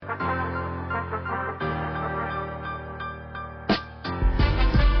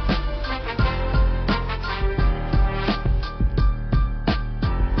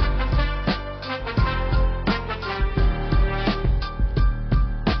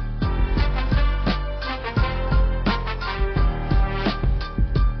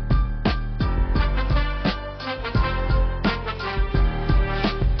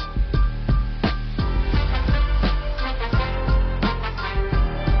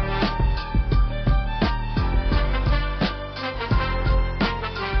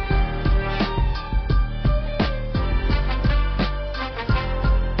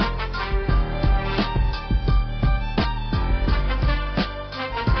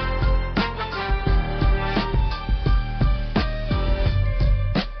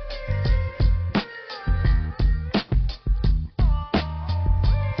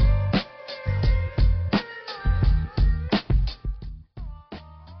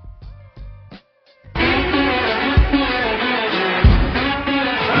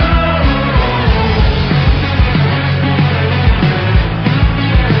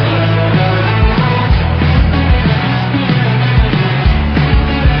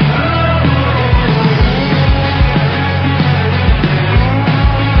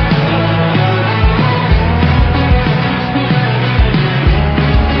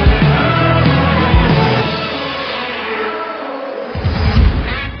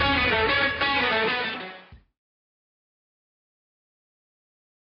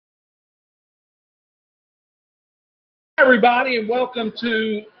Everybody, and welcome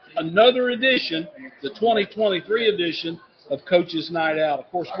to another edition, the 2023 edition of Coach's Night Out. Of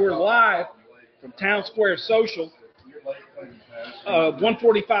course, we're live from Town Square Social,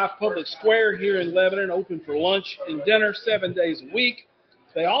 145 Public Square here in Lebanon, open for lunch and dinner 7 days a week.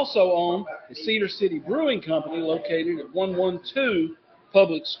 They also own the Cedar City Brewing Company located at 112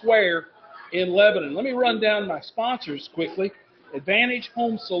 Public Square in Lebanon. Let me run down my sponsors quickly. Advantage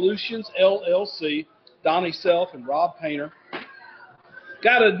Home Solutions, LLC, Donnie Self and Rob Painter.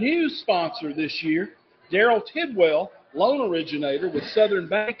 Got a new sponsor this year, Daryl Tidwell, loan originator with Southern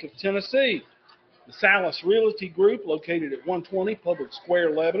Bank of Tennessee. The Salas Realty Group, located at 120 Public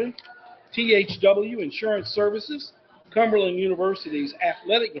Square, Lebanon. THW Insurance Services, Cumberland University's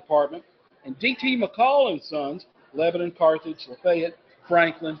Athletic Department. And D.T. McCall & Sons, Lebanon, Carthage, Lafayette,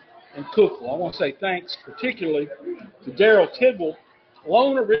 Franklin, and Cookville. I want to say thanks particularly to Daryl Tidwell,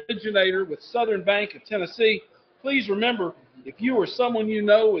 loan originator with Southern Bank of Tennessee. Please remember, if you or someone you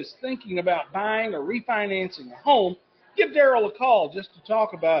know is thinking about buying or refinancing a home, give Daryl a call just to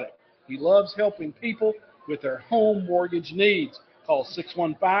talk about it. He loves helping people with their home mortgage needs. Call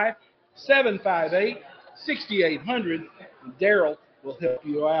 615-758-6800, and Daryl will help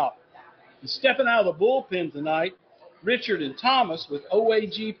you out. And stepping out of the bullpen tonight, Richard and Thomas with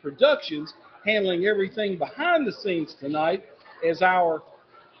OAG Productions, handling everything behind the scenes tonight, as our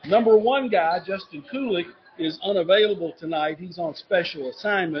number one guy, Justin Kulik, is unavailable tonight. He's on special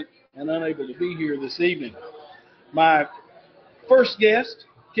assignment and unable to be here this evening. My first guest,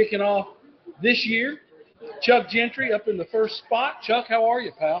 kicking off this year, Chuck Gentry up in the first spot. Chuck, how are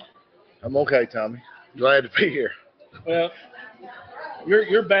you, pal? I'm okay, Tommy. Glad to be here. Well,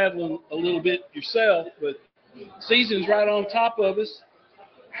 you're battling a little bit yourself, but season's right on top of us.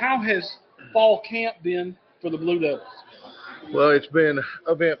 How has fall camp been for the Blue Devils? Well, it's been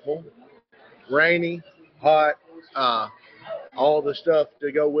eventful, rainy, hot, all the stuff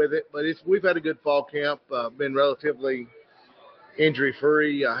to go with it. But we've had a good fall camp, been relatively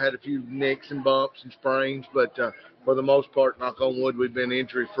injury-free. I had a few nicks and bumps and sprains, but for the most part, knock on wood, we've been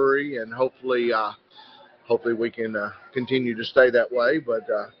injury-free, and hopefully we can continue to stay that way. But,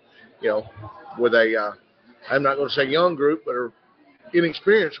 with I'm not going to say young group, but an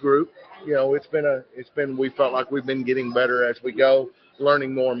inexperienced group, we felt like we've been getting better as we go,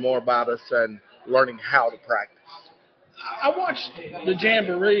 learning more and more about us and learning how to practice. I watched the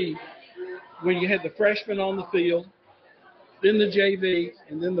Jamboree when you had the freshmen on the field, then the JV,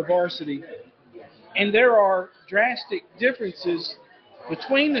 and then the varsity. And there are drastic differences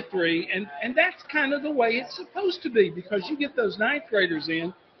between the three, and that's kind of the way it's supposed to be, because you get those ninth graders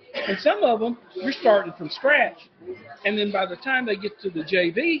in, and some of them, you're starting from scratch. And then by the time they get to the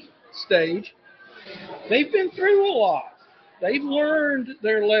JV stage, they've been through a lot. They've learned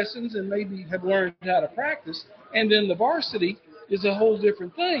their lessons and maybe have learned how to practice. And then the varsity is a whole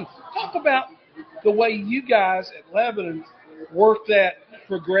different thing. Talk about the way you guys at Lebanon work that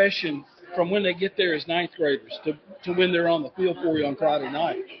progression from when they get there as ninth graders to when they're on the field for you on Friday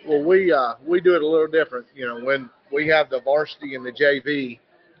night. Well, we do it a little different. When we have the varsity and the JV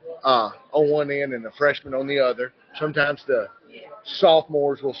on one end and the freshmen on the other, sometimes the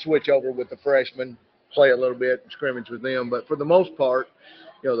sophomores will switch over with the freshmen, play a little bit, and scrimmage with them. But for the most part,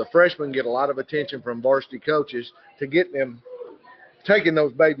 the freshmen get a lot of attention from varsity coaches to get them taking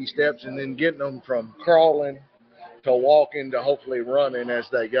those baby steps and then getting them from crawling to walking to hopefully running as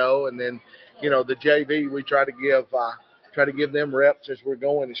they go. And then, the JV, we try to give them reps as we're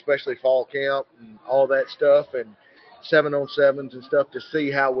going, especially fall camp and all that stuff, and 7-on-7s and stuff to see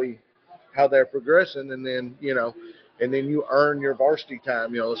how they're progressing. And then, and then you earn your varsity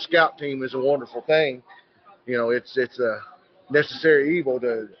time. The scout team is a wonderful thing. It's a necessary evil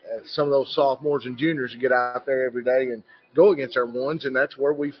to some of those sophomores and juniors to get out there every day and go against our ones, and that's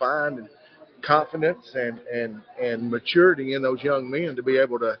where we find confidence and maturity in those young men to be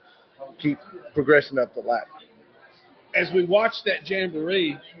able to keep progressing up the ladder. As we watched that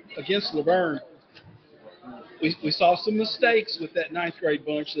Jamboree against Laverne, we saw some mistakes with that ninth grade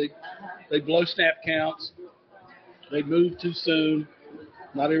bunch. They blow snap counts. They move too soon.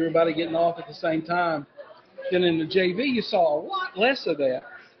 Not everybody getting off at the same time. Then in the JV, you saw a lot less of that.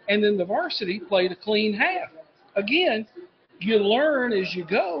 And then the varsity played a clean half. Again, you learn as you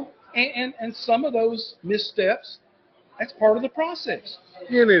go. And some of those missteps, that's part of the process.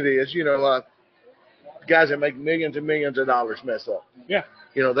 And it is. Guys that make millions and millions of dollars mess up. Yeah.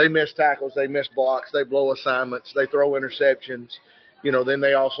 They miss tackles, they miss blocks, they blow assignments, they throw interceptions. Then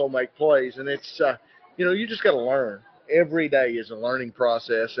they also make plays. And it's, you just got to learn. Every day is a learning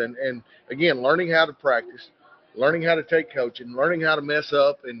process. And again, learning how to practice, learning how to take coaching, learning how to mess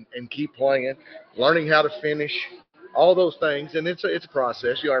up and keep playing, learning how to finish, all those things, and it's a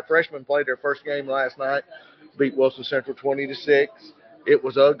process. Our freshmen played their first game last night, beat Wilson Central 20-6. It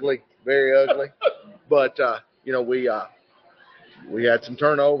was ugly, very ugly, but we had some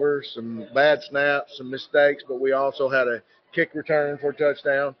turnovers, some bad snaps, some mistakes, but we also had a kick return for a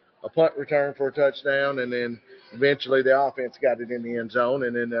touchdown, a punt return for a touchdown, and then eventually the offense got it in the end zone,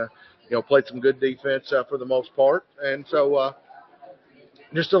 and then played some good defense for the most part, and so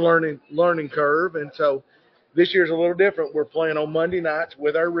just a learning curve, and so this year's a little different. We're playing on Monday nights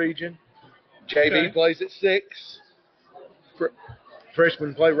with our region. JV plays at 6.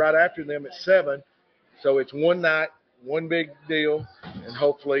 Freshmen play right after them at 7. So it's one night, one big deal, and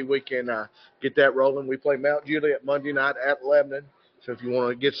hopefully we can get that rolling. We play Mount Juliet Monday night at Lebanon. So if you want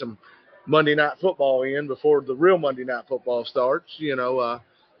to get some Monday night football in before the real Monday night football starts, you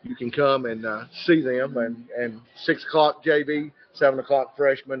can come and see them. And 6 o'clock JV, 7 o'clock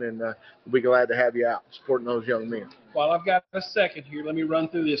freshmen, and we'll be glad to have you out supporting those young men. While I've got a second here, let me run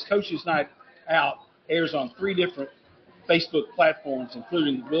through this. Coaches Night Out airs on 3 different Facebook platforms,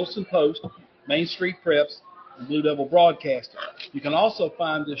 including the Wilson Post, Main Street Preps, and Blue Devil Broadcasting. You can also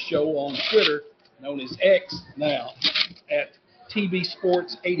find this show on Twitter, known as X now, at TB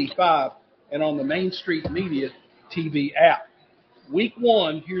Sports 85, and on the Main Street Media TV app. Week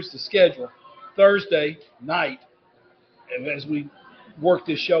 1, here's the schedule. Thursday night, as we work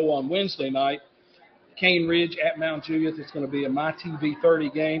this show on Wednesday night, Cane Ridge at Mount Juliet. It's going to be a MyTV 30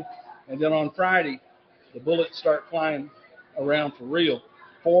 game. And then on Friday, the bullets start flying around for real.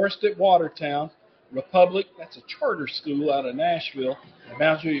 Forest at Watertown, Republic, that's a charter school out of Nashville, at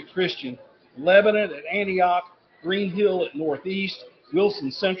Mount Juliet Christian, Lebanon at Antioch, Green Hill at Northeast,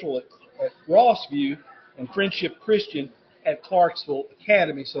 Wilson Central at Rossview, and Friendship Christian at Clarksville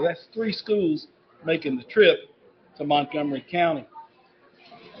Academy. So that's 3 schools making the trip to Montgomery County.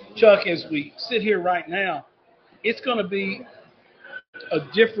 Chuck, as we sit here right now, it's going to be a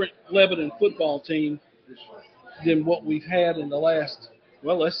different Lebanon football team than what we've had in the last,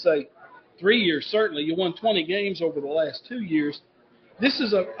 well, let's say 3 years, certainly. You won 20 games over the last 2 years. This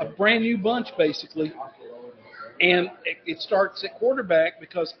is a brand new bunch, basically. And it starts at quarterback,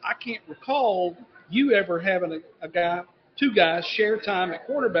 because I can't recall you ever having two guys share time at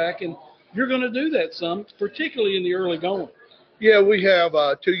quarterback, and you're going to do that some, particularly in the early going. Yeah, we have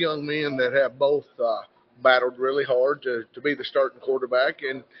 2 young men that have both battled really hard to be the starting quarterback,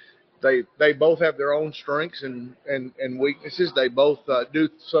 and they both have their own strengths and weaknesses. They both do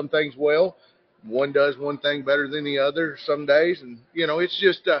some things well. One does one thing better than the other some days, and it's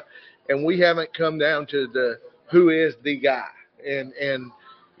just and we haven't come down to the who is the guy, and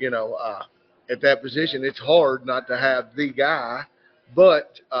at that position it's hard not to have the guy.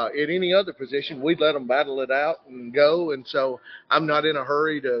 But at any other position, we'd let them battle it out and go. And so I'm not in a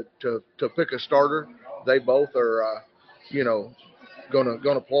hurry to pick a starter. They both are,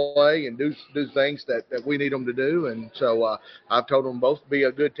 gonna play and do things that we need them to do. And so I've told them both to be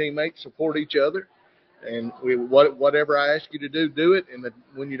a good teammate, support each other, and whatever I ask you to do it. And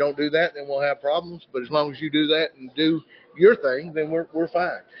when you don't do that, then we'll have problems. But as long as you do that and do your thing, then we're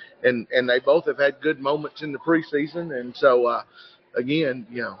fine. And they both have had good moments in the preseason, and so. Again,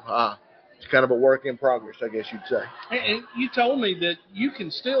 it's kind of a work in progress, I guess you'd say. And you told me that you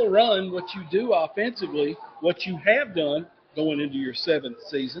can still run what you do offensively, what you have done going into your 7th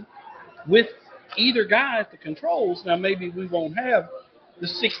season, with either guy at the controls. Now, maybe we won't have the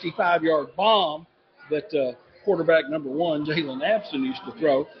 65-yard bomb that quarterback number 1, Jalen Abston, used to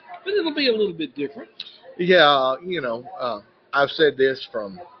throw, but it'll be a little bit different. Yeah, I've said this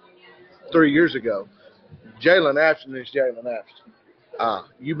from 3 years ago. Jalen Abston is Jalen Abston.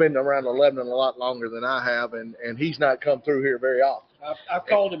 You've been around Lebanon a lot longer than I have, and he's not come through here very often. I've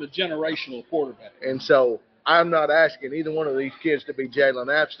called him a generational quarterback. And so I'm not asking either one of these kids to be Jalen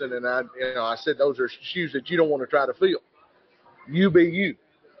Abston, and I said those are shoes that you don't want to try to fill. You be you,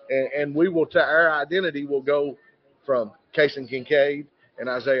 and we will. Our identity will go from Kason Kincaid and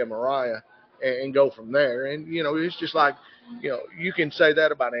Isaiah Mariah, and go from there. And it's just like you can say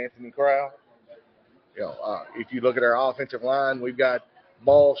that about Anthony Crowell. If you look at our offensive line, we've got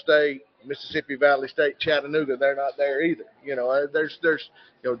Ball State, Mississippi Valley State, Chattanooga. They're not there either. There's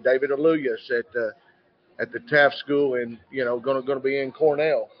David Aluyas at the Taft School, and going to be in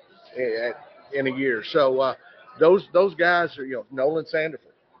Cornell in a year. So those guys are Nolan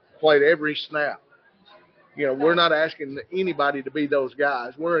Sanderford played every snap. We're not asking anybody to be those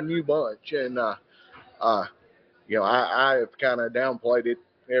guys. We're a new bunch, and I have kind of downplayed it.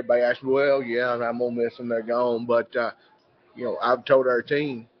 Everybody asks, well, yeah, I'm going to miss them. They're gone. But, I've told our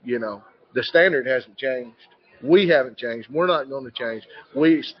team, the standard hasn't changed. We haven't changed. We're not going to change.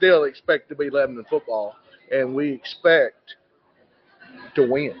 We still expect to be Lebanon football. and we expect to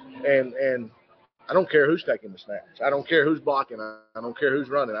win. And I don't care who's taking the snaps. I don't care who's blocking. I don't care who's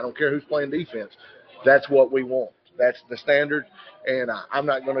running. I don't care who's playing defense. That's what we want. That's the standard, and I'm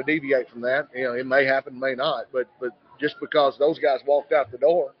not going to deviate from that. It may happen, may not, but just because those guys walked out the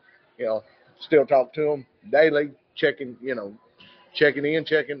door, still talk to them daily, checking in,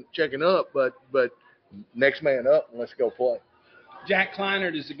 checking up, but next man up and let's go play. Jack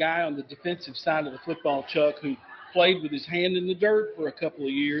Kleinert is a guy on the defensive side of the football, Chuck, who played with his hand in the dirt for a couple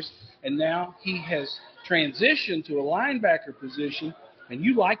of years, and now he has transitioned to a linebacker position, and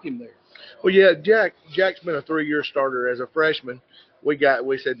you like him there. Well, yeah, Jack's been a 3-year starter as a freshman. We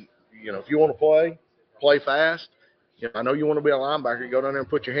said, if you want to play fast. I know you want to be a linebacker. Go down there and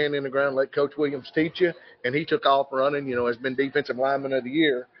put your hand in the ground, let Coach Williams teach you. And he took off running, has been defensive lineman of the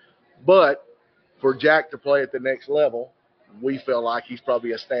year. But for Jack to play at the next level, we feel like he's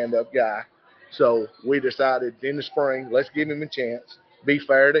probably a stand-up guy. So we decided in the spring, let's give him a chance, be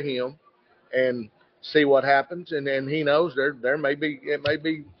fair to him, and see what happens. And then he knows it may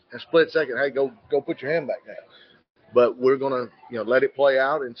be a split second. Hey, go put your hand back down. But we're gonna let it play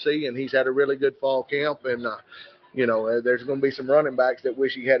out and see. And he's had a really good fall camp. And there's going to be some running backs that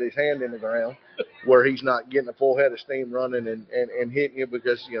wish he had his hand in the ground, where he's not getting a full head of steam running and hitting you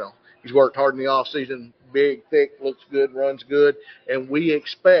because he's worked hard in the off season. Big, thick, looks good, runs good, and we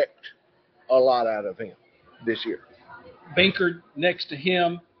expect a lot out of him this year. Binkard, next to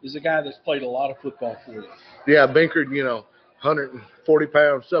him, is a guy that's played a lot of football for you. Yeah, Binkard, 140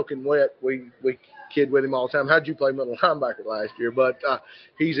 pounds soaking wet. We kid with him all the time. How'd you play middle linebacker last year? But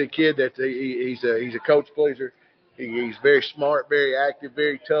he's a kid that he's a coach pleaser. He's very smart, very active,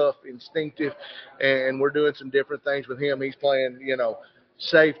 very tough, instinctive, and we're doing some different things with him. He's playing,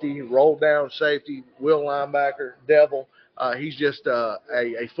 safety, roll down safety, will linebacker, devil. He's just a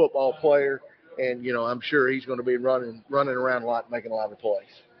football player, and I'm sure he's going to be running around a lot, making a lot of plays.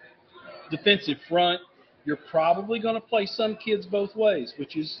 Defensive front, you're probably going to play some kids both ways,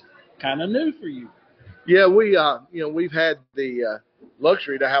 which is kind of new for you. Yeah, we've had the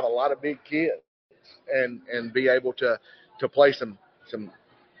luxury to have a lot of big kids and be able to play some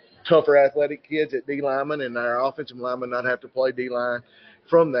tougher athletic kids at D lineman, and our offensive linemen not have to play D line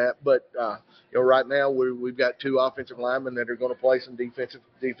from that. But right now we've got 2 offensive linemen that are going to play some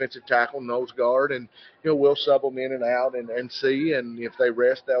defensive tackle, nose guard, and we'll sub them in and out and see. And if they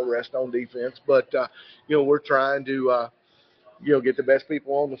rest, they'll rest on defense. But we're trying to get the best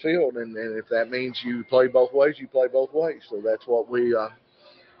people on the field, and if that means you play both ways, you play both ways. So that's what we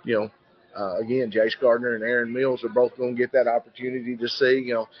again, Jace Gardner and Aaron Mills are both going to get that opportunity to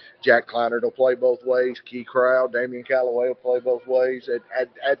see. Jack Kleinert will play both ways. Key Crowd, Damian Callaway will play both ways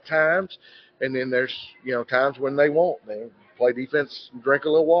at times. And then there's, times when they won't. They play defense and drink a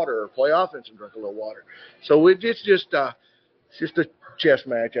little water, or play offense and drink a little water. So it's just a chess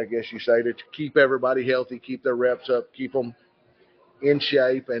match, I guess you say, to keep everybody healthy, keep their reps up, keep them in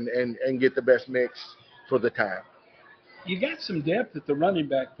shape, and get the best mix for the time. You got some depth at the running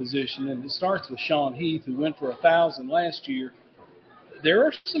back position, and it starts with Sean Heath, who went for 1,000 last year. There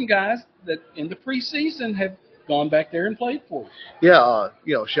are some guys that in the preseason have gone back there and played for you.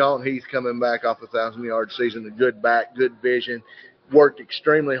 Yeah, Sean Heath coming back off a 1,000-yard season, a good back, good vision, worked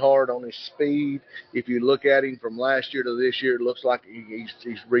extremely hard on his speed. If you look at him from last year to this year, it looks like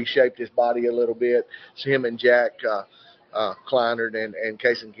he's reshaped his body a little bit. So him and Jack Kleinert and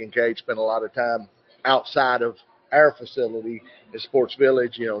Kason Kincaid spent a lot of time outside of our facility at Sports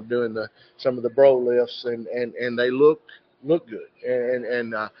Village, doing some of the bro lifts, and they look good, and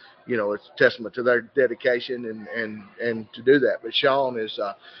it's a testament to their dedication and to do that. But Sean is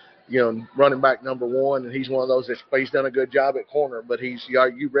running back number 1, and he's one of those he's done a good job at corner, but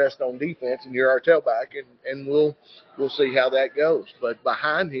you rest on defense and you're our tailback, and we'll see how that goes. But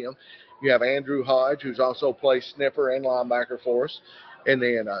behind him, you have Andrew Hodge, who's also plays sniffer and linebacker for us. And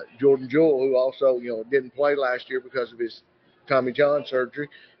then Jordan Jewell, who also, didn't play last year because of his Tommy John surgery.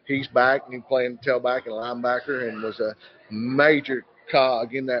 He's back, and he's playing tailback and linebacker, and was a major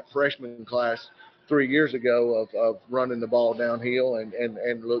cog in that freshman class 3 years ago of running the ball downhill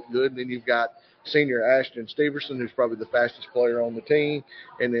and looked good. And then you've got senior Ashton Steverson, who's probably the fastest player on the team,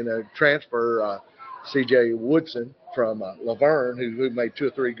 and then a transfer, C.J. Woodson from Laverne, who made 2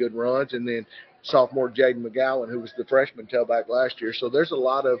 or 3 good runs, and then sophomore Jaden McGowan, who was the freshman tailback last year. So there's a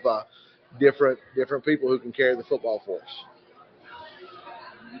lot of different people who can carry the football for us.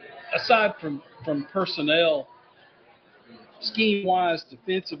 Aside from personnel, scheme-wise,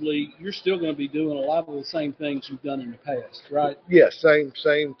 defensively, you're still going to be doing a lot of the same things you've done in the past, right? Yes, same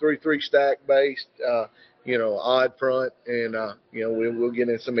 3-3 stack based. odd front, and we'll get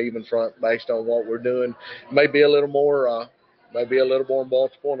in some even front based on what we're doing. Maybe a little more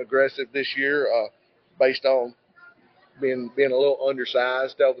multiple and aggressive this year, based on being a little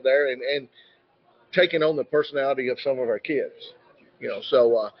undersized over there, and taking on the personality of some of our kids.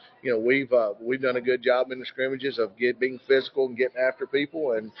 We've done a good job in the scrimmages of being physical and getting after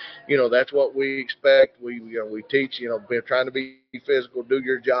people, and that's what we expect. We teach, trying to be physical, do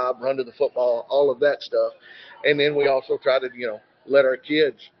your job, run to the football, all of that stuff, and then we also try to let our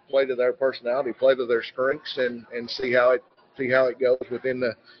kids play to their personality, play to their strengths, and see how it goes within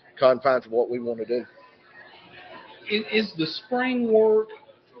the confines of what we want to do. Is the spring work,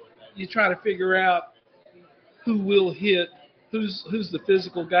 you try to figure out who will hit, who's the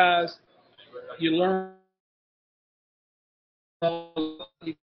physical guys? You learn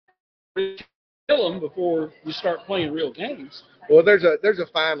you kill them before you start playing real games. Well, there's a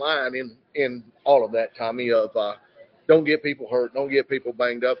fine line in all of that, Tommy, of don't get people hurt, don't get people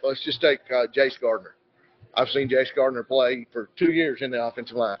banged up. Let's just take Jace Gardner. I've seen Jace Gardner play for 2 years in the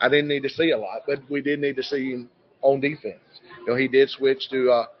offensive line. I didn't need to see a lot, but we did need to see him on defense. He did switch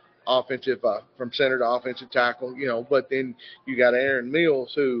to offensive from center to offensive tackle. But then you got Aaron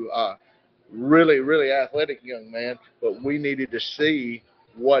Mills, who really, really athletic young man, but we needed to see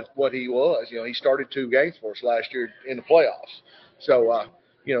what he was. He started 2 games for us last year in the playoffs. So,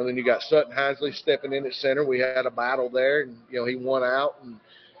 then you got Sutton Hinsley stepping in at center. We had a battle there, and, he won out and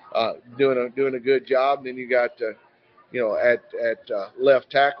doing a good job. And then you got, at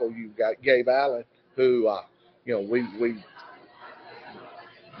left tackle, you've got Gabe Allen, who, we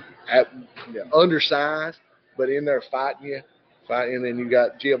undersized, but in there fighting you. And then you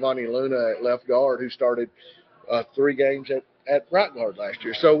got Giovanni Luna at left guard, who started 3 games at right guard last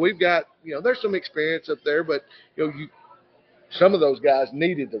year. So we've got, there's some experience up there, but some of those guys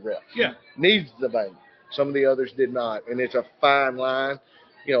needed the reps. Yeah. Needs the bang. Some of the others did not. And it's a fine line.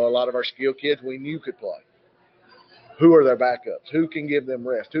 A lot of our skill kids we knew could play. Who are their backups? Who can give them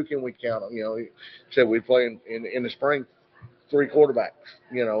rest? Who can we count on? Said we play in the spring 3 quarterbacks,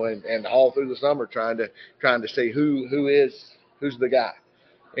 and all through the summer trying to see who's the guy.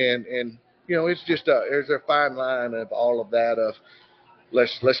 And it's just there's a fine line of all of that of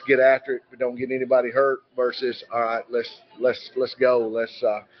let's get after it, but don't get anybody hurt versus all right, let's go.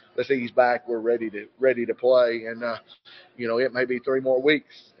 Let's ease back. We're ready to play. And it may be 3 more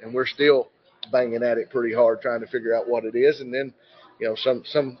weeks and we're still banging at it pretty hard trying to figure out what it is. And then some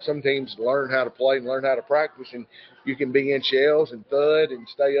teams learn how to play and learn how to practice, and you can be in shells and thud and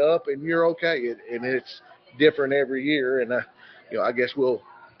stay up and you're okay. And it's different every year. And I guess we'll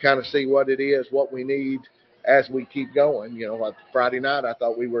kind of see what it is, what we need as we keep going. Like Friday night, I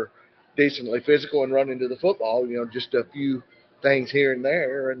thought we were decently physical and running to the football. Just a few things here and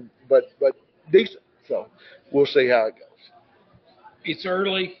there, but decent. So we'll see how it goes. It's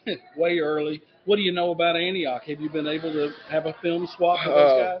early, way early. What do you know about Antioch? Have you been able to have a film swap with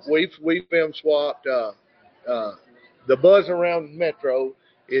those guys? We've film swapped. The buzz around Metro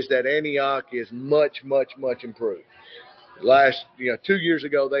is that Antioch is much, much, much improved. 2 years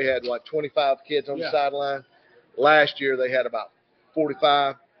ago they had 25 kids on the sideline. Last year they had about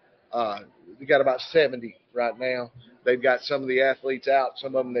 45. They got about 70 right now. They've got some of the athletes out,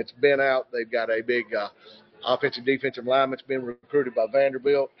 some of them that's been out. They've got a big offensive defensive lineman that's been recruited by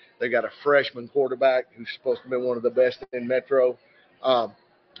Vanderbilt. They got a freshman quarterback who's supposed to be one of the best in Metro.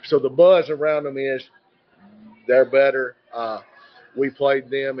 So the buzz around them is they're better. We played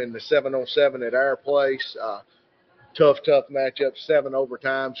them in the 7-on-7 at our place. Tough matchup, 7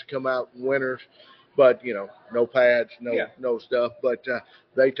 overtimes to come out winners. But, no pads, no stuff. But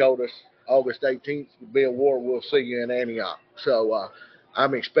they told us August 18th will be a war. We'll see you in Antioch. So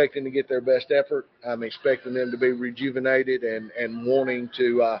I'm expecting to get their best effort. I'm expecting them to be rejuvenated and wanting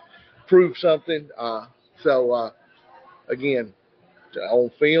to prove something. Again,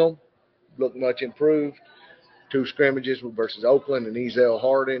 on film, look much improved. 2 scrimmages versus Oakland and Ezell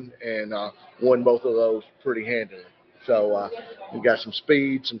Hardin, and won both of those pretty handily. So we got some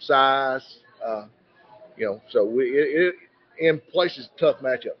speed, some size. So it in places tough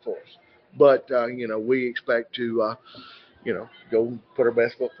matchup for us. But we expect to go put our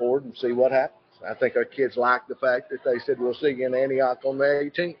best foot forward and see what happens. I think our kids like the fact that they said we'll see you in Antioch on the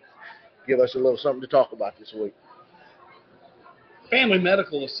 18th. Give us a little something to talk about this week. Family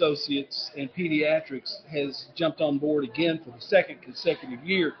Medical Associates and Pediatrics has jumped on board again for the 2nd consecutive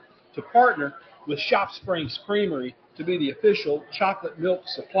year to partner with Shop Springs Creamery to be the official chocolate milk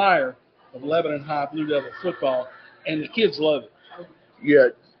supplier of Lebanon High Blue Devil football, and the kids love it. Yeah,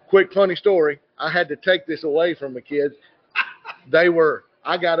 quick funny story. I had to take this away from the kids. They were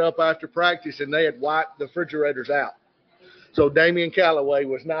I got up after practice and they had wiped the refrigerators out. So Damian Calloway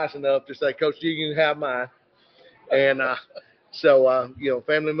was nice enough to say, Coach G, you can have mine. And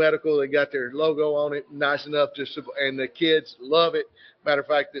Family Medical, they got their logo on it, nice enough to support, and the kids love it. Matter of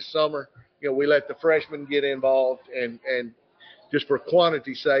fact, this summer, we let the freshmen get involved, and just for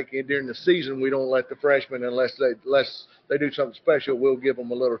quantity's sake, and during the season, we don't let the freshmen unless they do something special. We'll give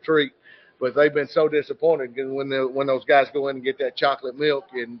them a little treat. But they've been so disappointed when those guys go in and get that chocolate milk,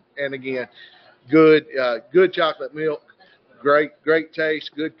 and again, good chocolate milk, great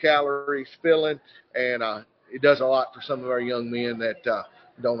taste, good calories, filling, and it does a lot for some of our young men that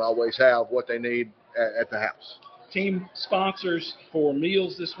don't always have what they need at the house. Team sponsors for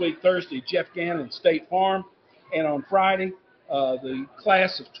meals this week: Thursday, Jeff Gannon, State Farm, and on Friday, the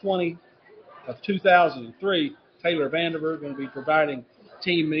class of 2003, Taylor Vanderburg, going to be providing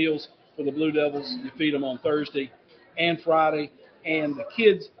team meals for the Blue Devils. You feed them on Thursday and Friday. And the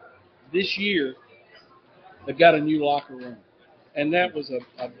kids this year, they've got a new locker room. And that was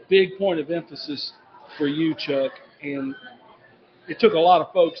a big point of emphasis for you, Chuck. And it took a lot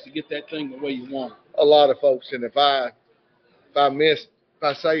of folks to get that thing the way you want it. A lot of folks. And if I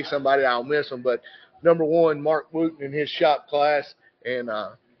say somebody, I'll miss them. But number one, Mark Wooten in his shop class, and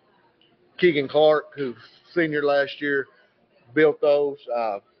Keegan Clark, who's senior last year, built those.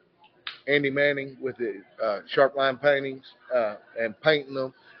 Andy Manning with the sharp line paintings and painting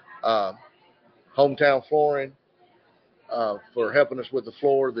them. Hometown Flooring for helping us with the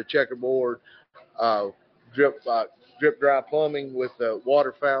floor, the checkerboard. Drip dry plumbing with the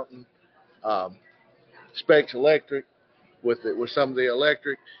water fountain. Specs Electric with some of the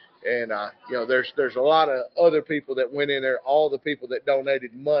electric. And, there's a lot of other people that went in there, all the people that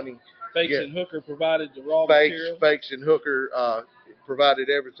donated money. Fakes and Hooker provided the raw material. Fakes and Hooker provided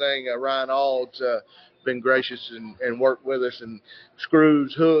everything. Ryan Ald's been gracious and worked with us, and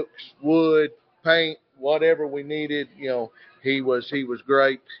screws, hooks, wood, paint, whatever we needed. He was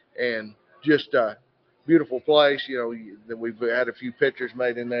great, and just a beautiful place. We've had a few pictures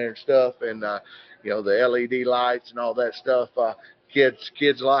made in there and stuff, and the LED lights and all that stuff.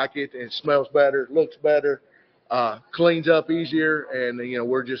 Kids like it, and it smells better, looks better, cleans up easier, and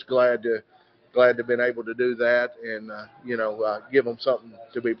we're just glad to have been able to do that, and give them something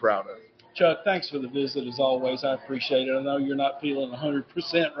to be proud of. Chuck, thanks for the visit as always. I appreciate it. I know you're not feeling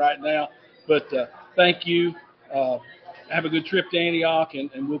 100% right now, but thank you. Have a good trip to Antioch,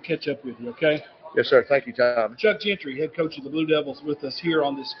 and we'll catch up with you. Okay? Yes, sir. Thank you, Tom. Chuck Gentry, head coach of the Blue Devils, with us here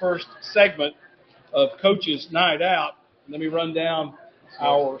on this first segment of Coach's Night Out. Let me run down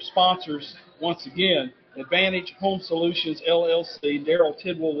our sponsors once again. Advantage Home Solutions, LLC, Darrell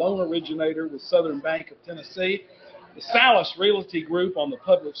Tidwell, loan originator with Southern Bank of Tennessee. The Salas Realty Group on the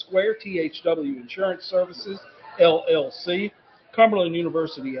Public Square, THW Insurance Services, LLC. Cumberland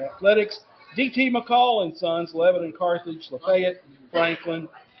University Athletics, D.T. McCall and Sons, Lebanon, Carthage, Lafayette, Franklin,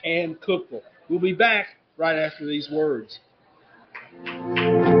 and Cookeville. We'll be back right after these words.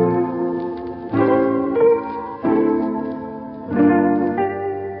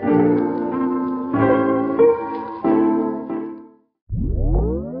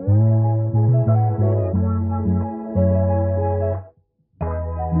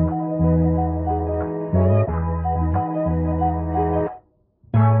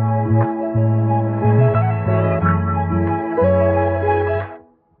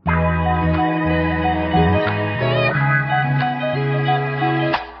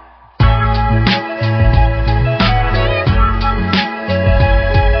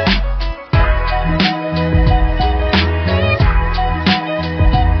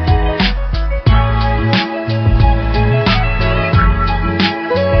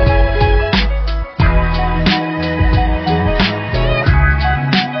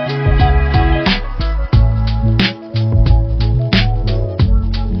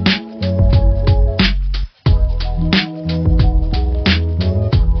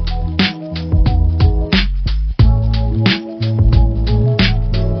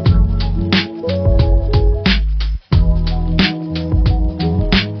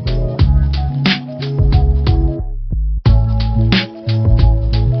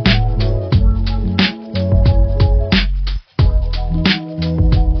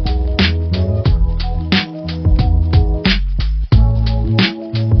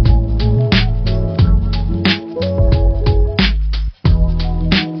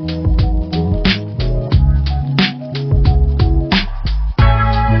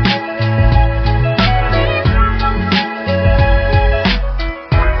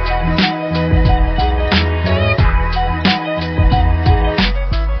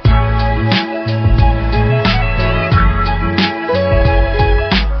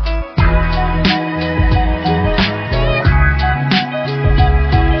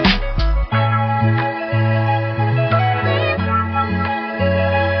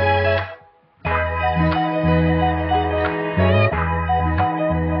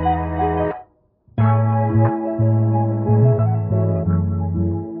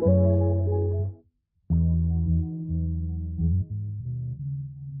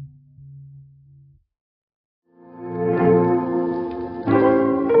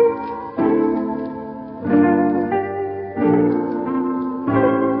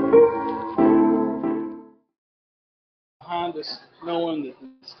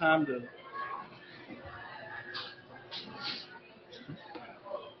 time to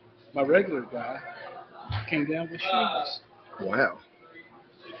my regular guy came down with shingles. Wow.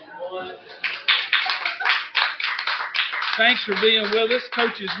 Thanks for being with us.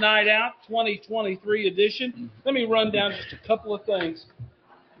 Coach's Night Out 2023 edition. Let me run down just a couple of things.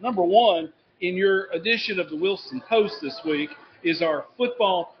 Number one, in your edition of the Wilson Post this week is our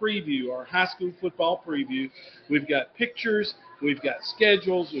football preview, our high school football preview. We've got pictures, we've got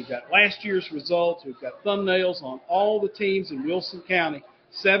schedules, we've got last year's results, we've got thumbnails on all the teams in Wilson County,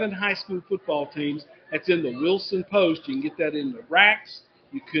 7 high school football teams. That's in the Wilson Post. You can get that in the racks.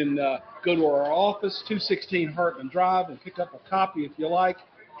 You can go to our office, 216 Hartman Drive, and pick up a copy if you like.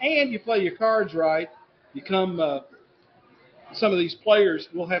 And you play your cards right. You come, some of these players,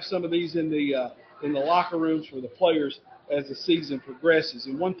 we'll have some of these in the locker rooms for the players as the season progresses.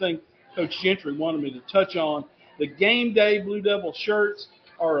 And one thing Coach Gentry wanted me to touch on, the Game Day Blue Devil shirts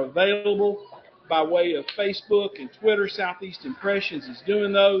are available by way of Facebook and Twitter. Southeast Impressions is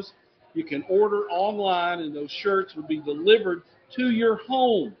doing those. You can order online, and those shirts will be delivered to your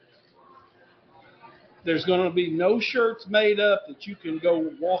home. There's going to be no shirts made up that you can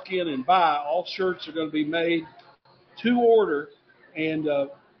go walk in and buy. All shirts are going to be made to order, and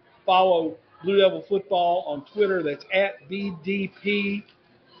follow Blue Devil Football on Twitter. That's at BDP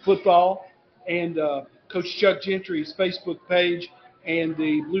Football, and Coach Chuck Gentry's Facebook page and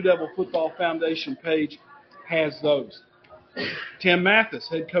the Blue Devil Football Foundation page has those. Tim Mathis,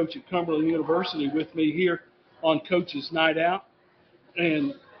 head coach at Cumberland University, with me here on Coach's Night Out.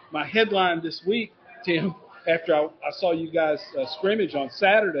 And my headline this week, Tim, after I saw you guys scrimmage on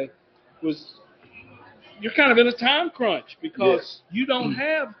Saturday, was you're kind of in a time crunch because you don't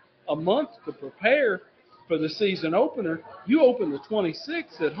have a month to prepare for the season opener. You open the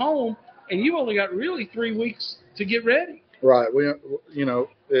 26th at home, and you only got really 3 weeks to get ready. Right.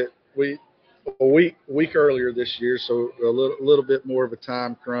 We a week earlier this year, so a little bit more of a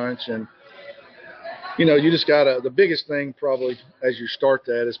time crunch. And you just the biggest thing probably as you start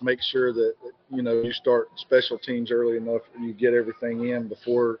that is make sure that you start special teams early enough and you get everything in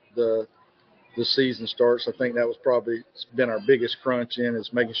before the season starts. I think that was probably been our biggest crunch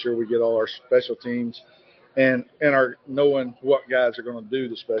is making sure we get all our special teams and our knowing what guys are going to do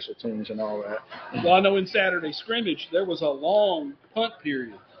the special teams and all that. Well, I know in Saturday scrimmage there was a long punt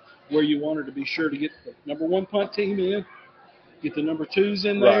period where you wanted to be sure to get the number 1 punt team in, get the number 2s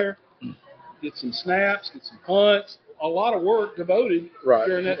in there, get some snaps, get some punts. A lot of work devoted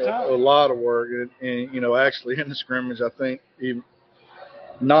during that time. A lot of work, and actually in the scrimmage, I think even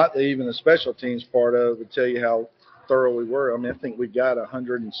the special teams part of it would tell you how thorough we were. I mean, I think we got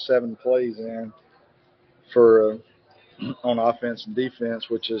 107 plays in for on offense and defense,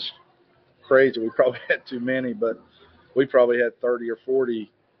 which is crazy. We probably had too many, but we probably had 30 or 40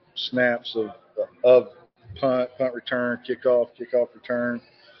 snaps of punt return, kickoff return.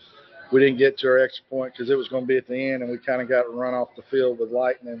 We didn't get to our extra point because it was going to be at the end, and we kind of got run off the field with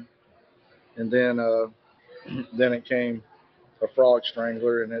lightning. And then it came a frog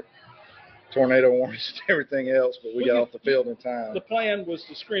strangler, and it tornado warnings and everything else, but we got off the field in time. The plan was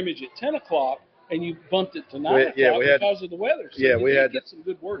to scrimmage at 10 o'clock, and you bumped it to 9 o'clock because of the weather. So we had to get some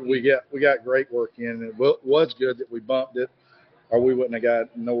good work in. We got great work in, and it was good that we bumped it, or we wouldn't have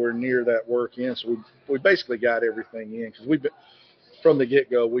got nowhere near that work in. So we basically got everything in because from the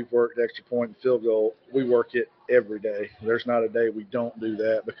get-go, we've worked extra point and field goal. We work it every day. There's not a day we don't do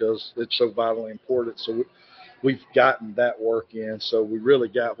that because it's so vitally important. So we've gotten that work in, so we really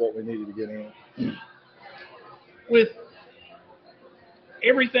got what we needed to get in. With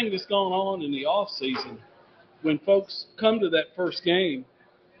everything that's gone on in the off season, when folks come to that first game,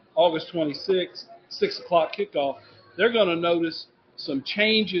 August 26th, 6 o'clock kickoff, they're going to notice some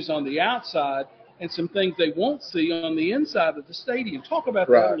changes on the outside and some things they won't see on the inside of the stadium. Talk about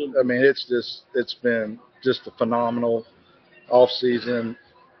that a little bit. I mean, it's been just a phenomenal off season.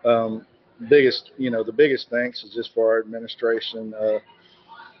 The biggest thanks is just for our administration.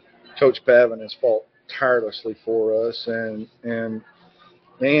 Coach Pavin has fought tirelessly for us, and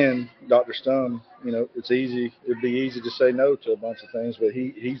Dr. Stone. It'd be easy to say no to a bunch of things, but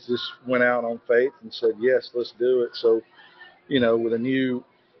he just went out on faith and said yes, let's do it. So, with a new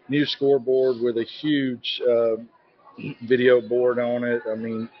scoreboard with a huge video board on it. I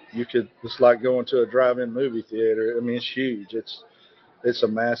mean, it's like going to a drive-in movie theater. I mean, it's huge. It's a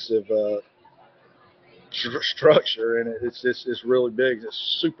massive structure, and it's really big.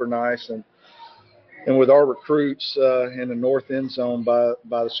 It's super nice, and with our recruits in the north end zone by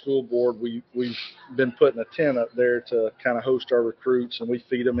the school board, we've been putting a tent up there to kind of host our recruits, and we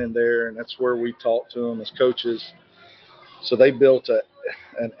feed them in there, and that's where we talk to them as coaches. So they built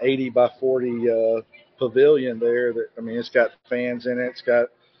an 80 by 40 pavilion there. That, I mean, it's got fans in it. It's got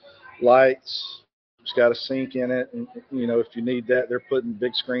lights. It's got a sink in it, and if you need that, they're putting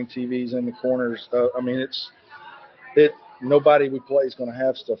big screen TVs in the corners. I mean, nobody we play is going to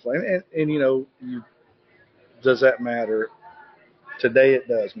have stuff like that. And does that matter? Today it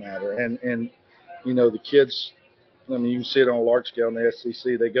does matter. And the kids, I mean, you can see it on a large scale in the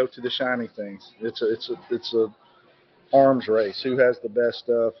SEC. They go to the shiny things. It's a arms race. Who has the best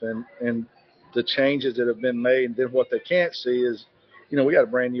stuff? And the changes that have been made. And then what they can't see is, we got a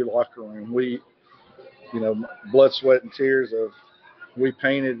brand new locker room. Blood, sweat, and tears we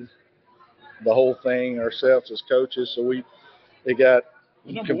painted the whole thing ourselves as coaches. So it got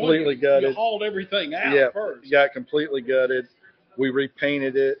completely gutted. You hauled everything out first. Yeah, got completely gutted. We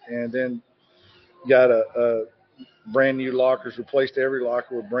repainted it and then got a brand new lockers, replaced every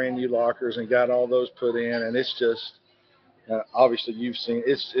locker with brand new lockers and got all those put in. And it's just, obviously you've seen,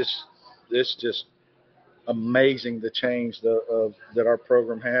 it's just amazing the change that our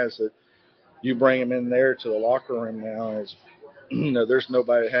program has, that you bring them in there to the locker room now. Is there's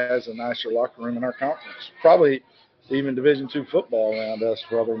nobody that has a nicer locker room in our conference. Probably even Division II football around us,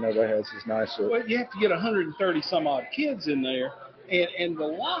 probably nobody has as nice. Well, you have to get 130 some odd kids in there, and the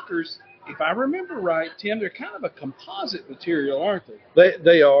lockers, if I remember right, Tim, they're kind of a composite material, aren't they?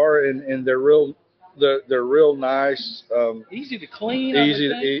 They are, and they're real. They're real nice. Easy to clean.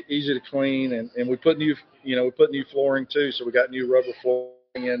 Easy to clean, and we put new flooring too. So we got new rubber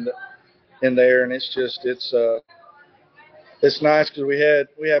flooring in there, and it's nice because we had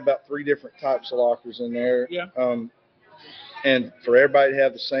about 3 different types of lockers in there. Yeah. And for everybody to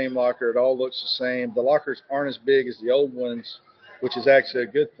have the same locker, it all looks the same. The lockers aren't as big as the old ones, which is actually a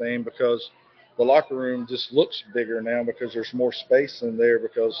good thing because the locker room just looks bigger now because there's more space in there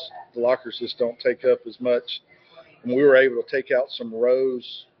because the lockers just don't take up as much. And we were able to take out some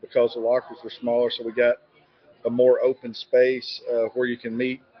rows because the lockers were smaller, so we got a more open space where you can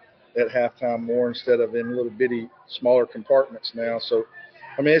meet at halftime more instead of in little bitty smaller compartments now. So,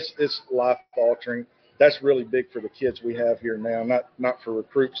 I mean, it's life altering. That's really big for the kids we have here now, not for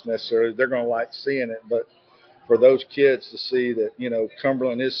recruits necessarily. They're going to like seeing it, but for those kids to see that,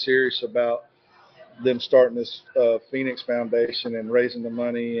 Cumberland is serious about them starting this Phoenix Foundation and raising the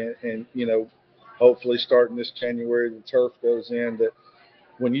money and hopefully starting this January, the turf goes in, that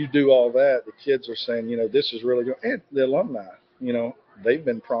when you do all that, the kids are saying, this is really good. And the alumni, they've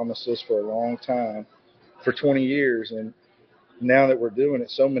been promised this for a long time, for 20 years. And now that we're doing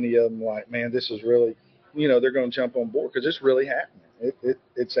it, so many of them like, man, this is really, they're going to jump on board because it's really happening.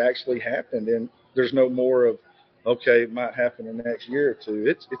 It's actually happened. And there's no more of, okay, it might happen in the next year or two.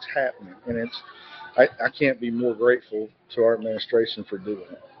 It's happening. And I can't be more grateful to our administration for doing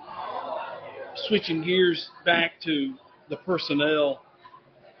it. Switching gears back to the personnel,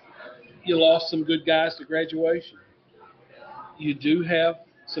 you lost some good guys to graduation. You do have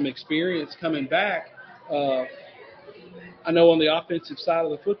some experience coming back. I know on the offensive side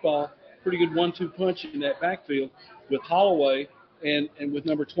of the football, pretty good 1-2 punch in that backfield with Holloway and with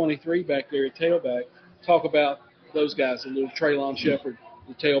number 23 back there at tailback. Talk about those guys a little. Traylon Shepard,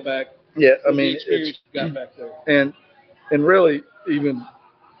 the tailback. Yeah, I mean, the experience you got back there. And really, even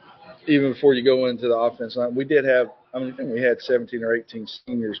before you go into the offense line, we did have, I think we had 17 or 18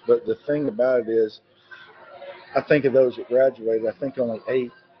 seniors, but the thing about it is, I think of those that graduated, I think only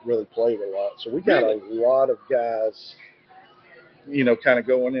 8 really played a lot. So we got a lot of guys, kind of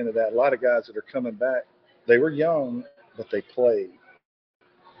going into that. A lot of guys that are coming back, they were young, but they played.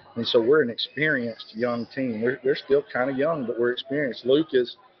 And so we're an experienced young team. They're still kind of young, but we're experienced. Luke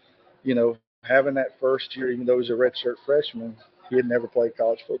is, having that first year, even though he's a redshirt freshman, he had never played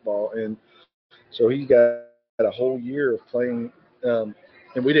college football. And so he got a whole year of playing. And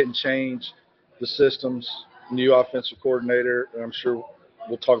we didn't change the systems. New offensive coordinator, and I'm sure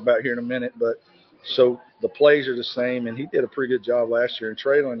we'll talk about here in a minute. But so the plays are the same, and he did a pretty good job last year. And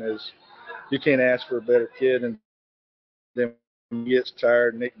Traylon you can't ask for a better kid. And then when he gets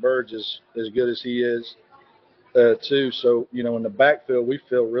tired, Nick Burge is as good as he is too. So, in the backfield, we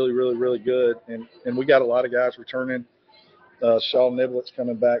feel really, really, really good. And we got a lot of guys returning. Shaw Niblett's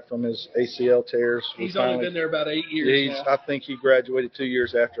coming back from his ACL tears. He's only been there about 8 years now. I think he graduated 2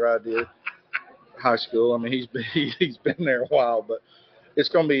 years after I did high school. I mean, he's been there a while, but it's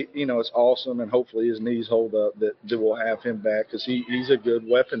going to be, it's awesome, and hopefully his knees hold up that we'll have him back because he's a good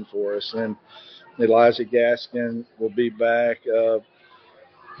weapon for us. And Elijah Gaskin will be back.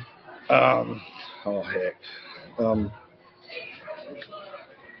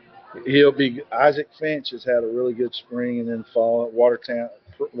 He'll be. Isaac Finch has had a really good spring and then fall.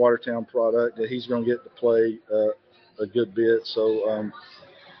 Watertown product that he's going to get to play a good bit. So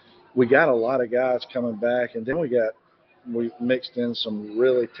we got a lot of guys coming back, and then we mixed in some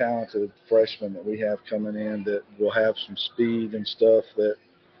really talented freshmen that we have coming in that will have some speed and stuff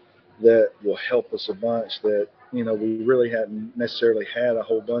that will help us a bunch that, you know, we really hadn't necessarily had a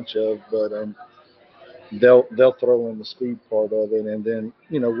whole bunch of, but they'll throw in the speed part of it. And then,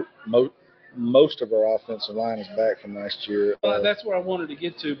 you know, most of our offensive line is back from last year. That's what I wanted to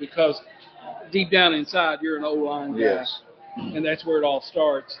get to, because deep down inside, you're an O-line guy. Yes. And that's where it all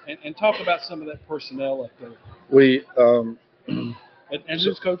starts. And talk about some of that personnel up there. We and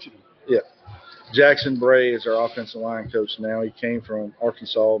who's coaching them? Yeah. Jackson Bray is our offensive line coach now. He came from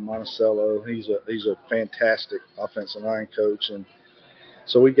Arkansas, Monticello. He's a fantastic offensive line coach. And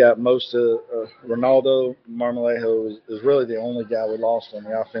so we got most of Ronaldo Marmolejo is really the only guy we lost on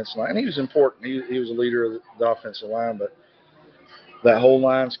the offensive line. And he was important. He was a leader of the offensive line, but that whole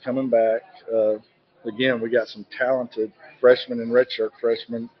line's coming back. Again, we got some talented freshmen and redshirt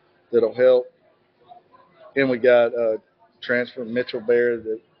freshmen that'll help. And we got transfer Mitchell Baird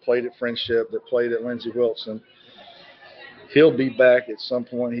that played at Friendship, that played at Lindsey Wilson. He'll be back at some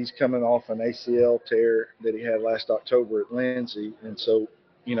point. He's coming off an ACL tear that he had last October at Lindsey. And so,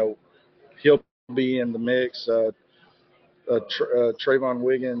 you know, he'll be in the mix. Trayvon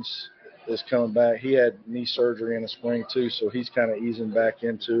Wiggins is coming back. He had knee surgery in the spring too, so he's kind of easing back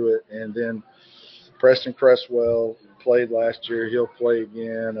into it. And then Preston Cresswell played last year. He'll play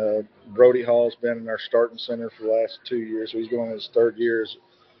again. Brody Hall's been in our starting center for the last 2 years, so he's going his third year as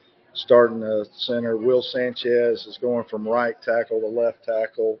starting center. Will Sanchez is going from right tackle to left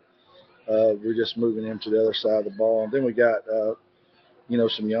tackle. We're just moving him to the other side of the ball. And then we got, you know,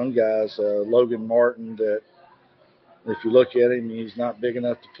 some young guys. Logan Martin, that if you look at him, he's not big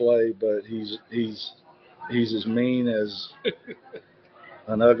enough to play, but he's as mean as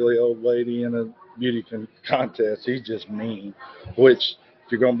an ugly old lady in a beauty contest. He's just mean, which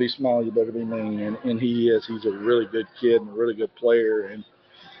if you're going to be small, you better be mean. And he is. He's a really good kid and a really good player.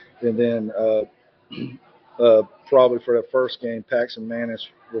 And then probably for the first game, Paxton Manis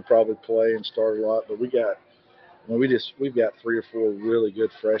will probably play and start a lot. But we've got 3 or 4 really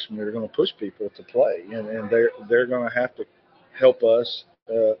good freshmen that are going to push people to play, and they're going to have to help us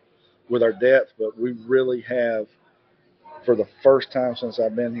with our depth. But we really have, for the first time since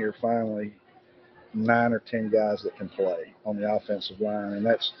I've been here, finally 9 or 10 guys that can play on the offensive line,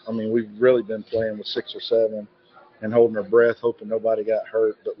 and we've really been playing with 6 or 7 and holding our breath, hoping nobody got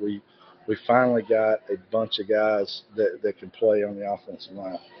hurt. But we finally got a bunch of guys that can play on the offensive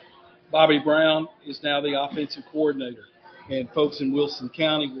line. Bobby Brown is now the offensive coordinator. And folks in Wilson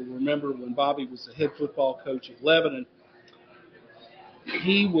County will remember when Bobby was the head football coach at Lebanon.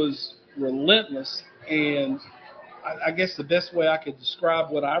 He was relentless, and I guess the best way I could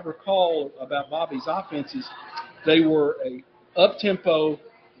describe what I recall about Bobby's offenses, they were a up-tempo,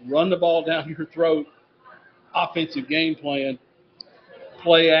 run the ball down your throat offensive game plan,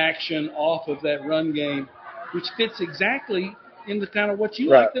 play action off of that run game, which fits exactly in the kind of what you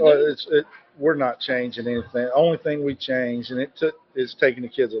like to do. We're not changing anything. The only thing we changed, and it's taking the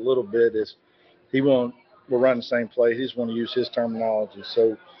kids a little bit, is we'll run the same play. He just want to use his terminology.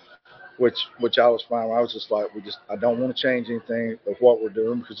 So, which I was fine with. I was just like, I don't want to change anything of what we're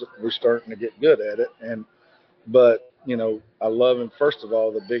doing because we're starting to get good at it. But you know, I love him. First of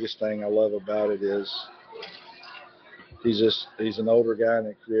all, the biggest thing I love about it is he's an older guy, and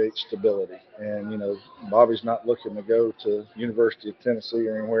it creates stability. And, you know, Bobby's not looking to go to University of Tennessee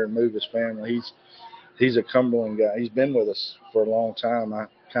or anywhere and move his family. He's a Cumberland guy. He's been with us for a long time. I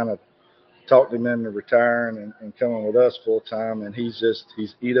kind of talked him into retiring and coming with us full time, and he's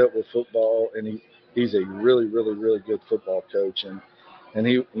eat up with football, and he's a really, really, really good football coach. And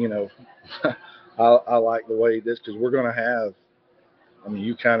he, you know, I like the way he does, because we're going to have, I mean,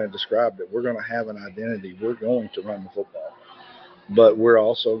 you kind of described it. We're going to have an identity. We're going to run the football. But we're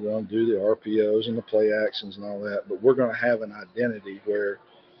also going to do the RPOs and the play actions and all that. But we're going to have an identity where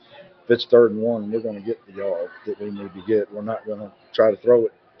if it's 3rd and 1, we're going to get the yard that we need to get. We're not going to try to throw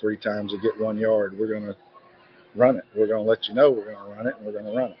it 3 times to get 1 yard. We're going to run it. We're going to let you know we're going to run it, and we're going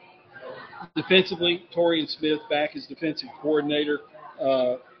to run it. Defensively, Torian Smith back as defensive coordinator.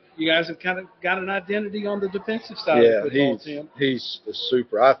 You guys have kind of got an identity on the defensive side of football, Tim. He's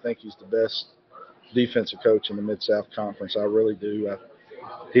super. I think he's the best defensive coach in the Mid-South Conference. I really do.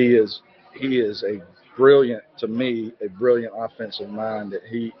 He is a brilliant offensive mind, that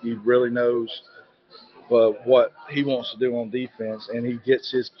he really knows what he wants to do on defense, and he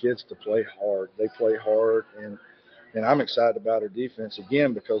gets his kids to play hard. They play hard, and I'm excited about our defense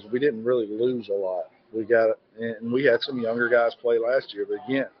again, because we didn't really lose a lot. We had some younger guys play last year, but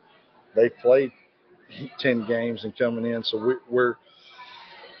again, they played 10 games and coming in. So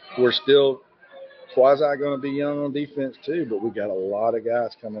we're still quasi going to be young on defense too, but we got a lot of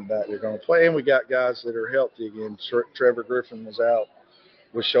guys coming back. They're going to play, and we got guys that are healthy again. Trevor Griffin was out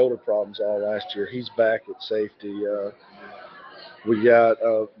with shoulder problems all last year. He's back at safety. We got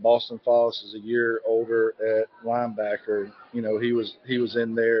Boston Follis is a year older at linebacker. You know, he was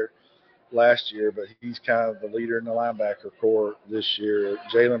in there last year, but he's kind of the leader in the linebacker corps this year.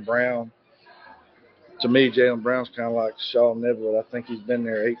 Jalen Brown, to me, Jalen Brown's kind of like Shaw Niblett. I think he's been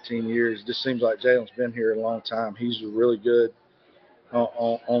there 18 years. It just seems like Jalen's been here a long time. He's really good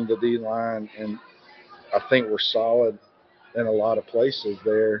on the D line, and I think we're solid in a lot of places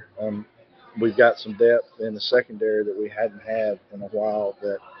there. We've got some depth in the secondary that we hadn't had in a while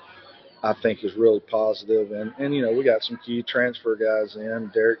that I think is really positive. And you know, we got some key transfer guys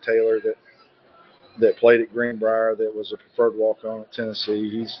in. Derek Taylor that played at Greenbrier, that was a preferred walk-on at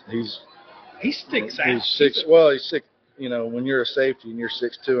Tennessee. He sticks out. He's six. Well, he's six. You know, when you're a safety and you're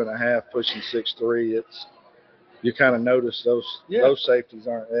 6'2.5", pushing 6'3", you kind of notice those safeties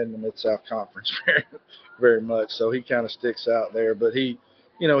aren't in the Mid-South Conference very much. So he kind of sticks out there. But he's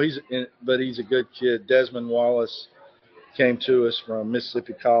a good kid. Desmond Wallace came to us from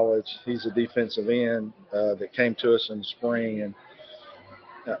Mississippi College. He's a defensive end that came to us in the spring, and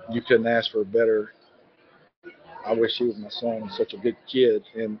you couldn't ask for a better. I wish he was my son. He's such a good kid.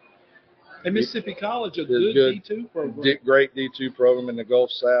 And Mississippi College, a good D2 program. Great D2 program in the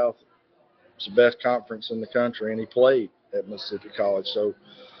Gulf South. It's the best conference in the country, and he played at Mississippi College. So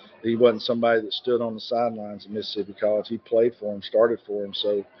he wasn't somebody that stood on the sidelines at Mississippi College. He played for him, started for him.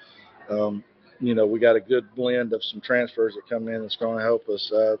 So, you know, we got a good blend of some transfers that come in that's going to help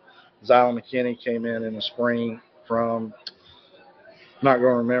us. Zylan McKinney came in the spring from – I'm not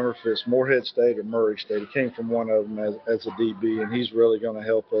going to remember if it's Morehead State or Murray State. He came from one of them as a DB, and he's really going to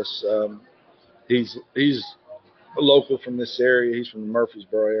help us. He's local from this area. He's from the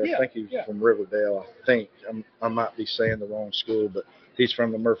Murfreesboro area. I think he's from Riverdale. I think I might be saying the wrong school, but he's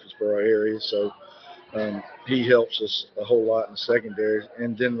from the Murfreesboro area. So he helps us a whole lot in the secondary.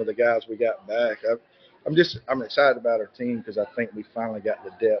 And then with the guys we got back, I'm excited about our team because I think we finally got the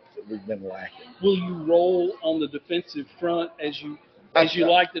depth that we've been lacking. Will you roll on the defensive front as you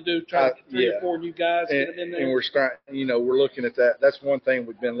like to do, try to get 3 or 4 new guys get them in there? And we're starting, you know, we're looking at that. That's one thing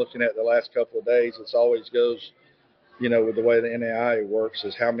we've been looking at the last couple of days. It's always goes, you know, with the way the NAIA works,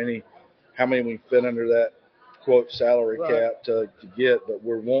 is how many we fit under that quote salary cap to get. But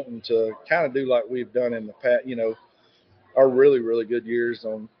we're wanting to kind of do like we've done in the past. You know, our really, really good years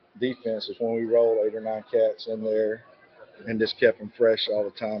on defense is when we rolled 8 or 9 cats in there and just kept them fresh all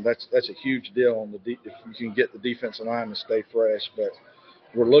the time. That's a huge deal on if you can get the defensive line to stay fresh. But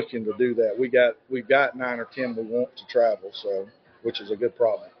we're looking to do that. We've got 9 or 10 we want to travel, so which is a good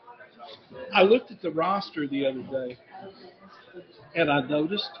problem. I looked at the roster the other day, and I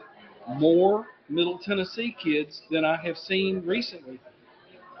noticed more Middle Tennessee kids than I have seen recently.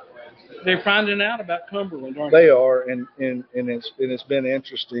 They're finding out about Cumberland, aren't they? They are, and it's been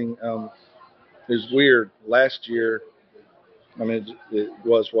interesting. It's weird. Last year, I mean, it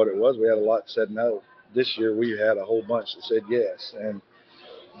was what it was. We had a lot that said no. This year, we had a whole bunch that said yes, and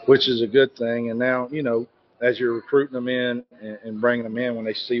which is a good thing. And now, you know, as you're recruiting them in and bringing them in when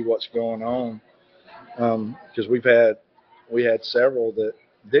they see what's going on, because we had several that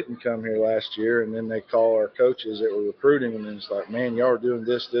didn't come here last year, and then they call our coaches that were recruiting them, and it's like, man, y'all are doing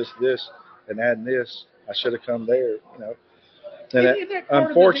this, and adding this. I should have come there, you know. And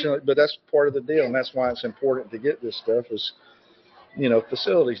unfortunately, but that's part of the deal, and that's why it's important to get this stuff is, you know,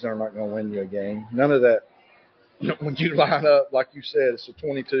 facilities are not going to win you a game. None of that. When you line up, like you said, it's the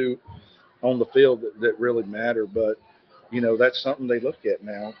 22 on the field that really matter. But, you know, that's something they look at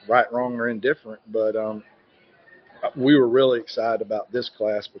now, right, wrong, or indifferent. But we were really excited about this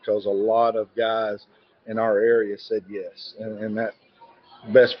class because a lot of guys in our area said yes. And that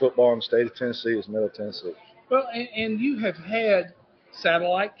best football in the state of Tennessee is Middle Tennessee. Well, and you have had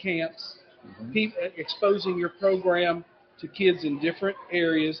satellite camps, exposing your program to kids in different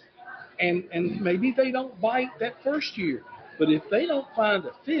areas, and maybe they don't bite that first year. But if they don't find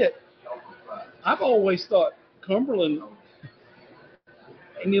a fit, I've always thought Cumberland,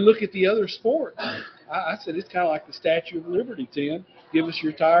 and you look at the other sports, I said it's kind of like the Statue of Liberty, Tim. Give us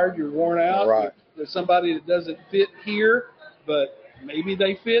you're tired, you're worn out. Right. There's somebody that doesn't fit here, but maybe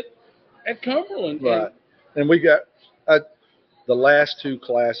they fit at Cumberland. Right. And we got the last 2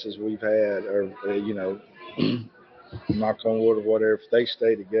 classes we've had are, you know, knock on wood or whatever, if they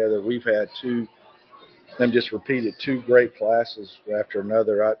stay together, we've had them just repeated 2 great classes after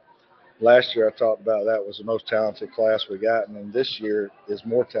another. Last year I talked about that was the most talented class we got, and then this year is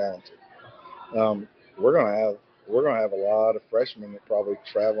more talented. we're gonna have a lot of freshmen that probably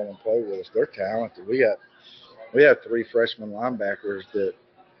travel and play with us. They're talented. We have 3 freshman linebackers that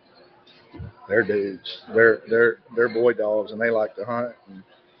they're dudes. They're boy dogs, and they like to hunt.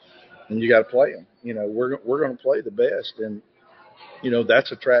 And you got to play them. You know, we're going to play the best, and you know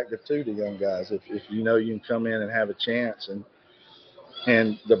that's attractive too to young guys. If you know you can come in and have a chance,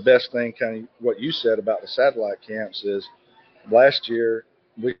 and the best thing, kind of what you said about the satellite camps is, last year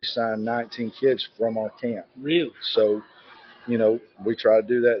we signed 19 kids from our camp. Really? So, you know, we try to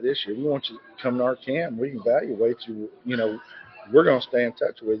do that this year. We want you to come to our camp. We can evaluate you. You know, we're going to stay in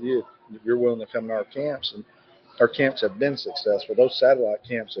touch with you if you're willing to come to our camps. And our camps have been successful. Those satellite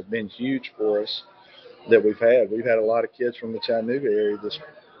camps have been huge for us that we've had. We've had a lot of kids from the Chattanooga area this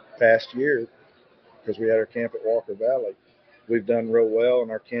past year because we had our camp at Walker Valley. We've done real well in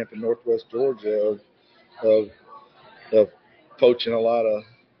our camp in Northwest Georgia of poaching a lot of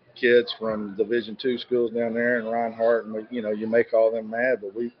kids from Division II schools down there in Reinhardt, and you know, you make all them mad,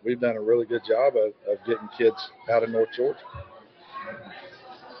 but we've done a really good job of getting kids out of North Georgia.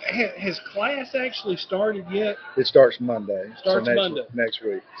 Has class actually started yet? It starts Monday. Monday next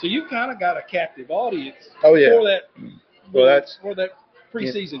week. So you kind of got a captive audience. Oh yeah. For that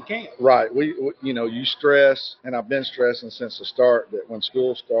preseason camp. Right. We you know, you stress, and I've been stressing since the start that when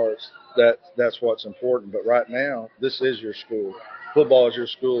school starts, that's what's important. But right now, this is your school. Football is your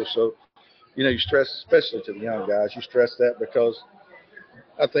school. So, you know, you stress, especially to the young guys, you stress that because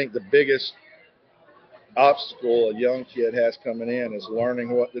I think the biggest obstacle a young kid has coming in is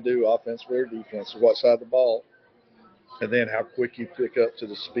learning what to do offensively or defensively, what side of the ball, and then how quick you pick up to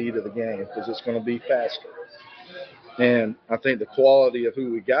the speed of the game because it's going to be faster. And I think the quality of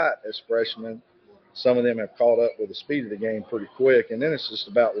who we got as freshmen, some of them have caught up with the speed of the game pretty quick. And then it's just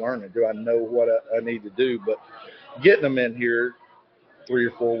about learning. Do I know what I need to do? But getting them in here 3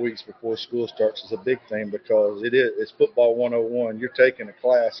 or 4 weeks before school starts is a big thing because it's football 101. You're taking a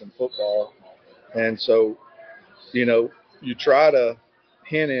class in football. And so, you know, you try to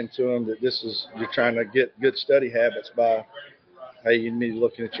hint into them that you're trying to get good study habits by, hey, you need to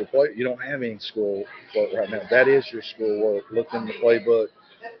look at your play. You don't have any school work right now. That is your school work. Look in the playbook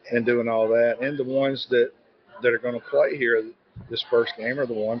and doing all that. And the ones that are going to play here this first game are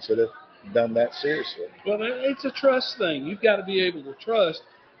the ones that have done that seriously. Well, it's a trust thing. You've got to be able to trust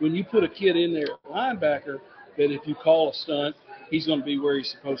when you put a kid in there at linebacker that if you call a stunt, he's going to be where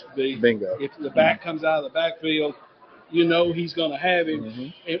he's supposed to be. Bingo. If the back comes out of the backfield, you know he's going to have him.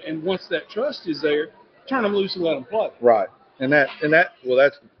 Mm-hmm. And once that trust is there, turn him loose and let him play. Right. And that's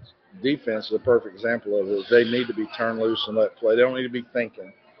defense is a perfect example of it. They need to be turned loose and let play. They don't need to be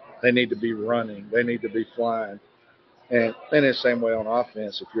thinking. They need to be running. They need to be flying. And in the same way on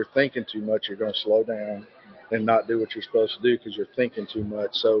offense, if you're thinking too much, you're going to slow down and not do what you're supposed to do because you're thinking too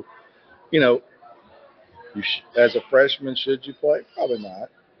much. So, you know, as a freshman, should you play? Probably not.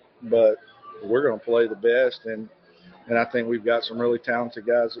 But we're going to play the best, and I think we've got some really talented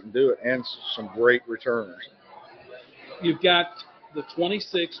guys that can do it and some great returners. You've got the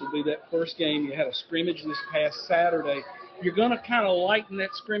 26th will be that first game. You had a scrimmage this past Saturday. You're going to kind of lighten that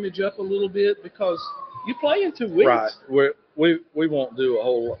scrimmage up a little bit because you play in 2 weeks. Right. We won't do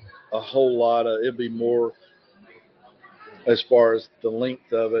a whole lot of. It'll be more as far as the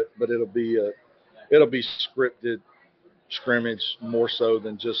length of it, but it'll be scripted scrimmage more so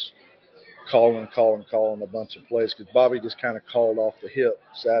than just calling a bunch of plays because Bobby just kind of called off the hip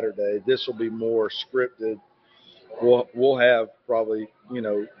Saturday. This will be more scripted. We'll have probably, you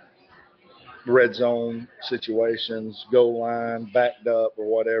know, red zone situations, goal line, backed up or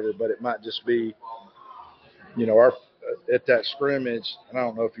whatever, but it might just be, you know, at that scrimmage, and I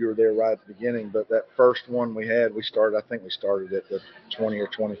don't know if you were there right at the beginning, but that first one we had, I think we started at the 20 or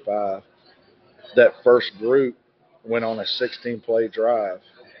 25. That first group went on a 16-play drive,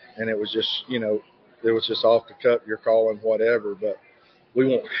 and it was just, you know, it was just off the cup, you're calling whatever, but we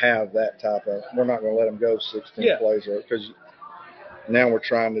won't have that type of – we're not going to let them go 16 plays because now we're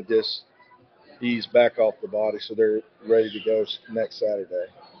trying to just ease back off the body so they're ready to go next Saturday.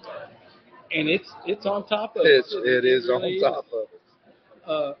 And it's on top of it. It is really on top of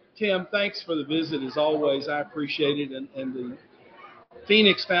it. Tim, thanks for the visit as always. I appreciate it. And the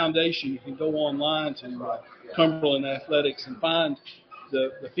Phoenix Foundation, you can go online to Cumberland Athletics and find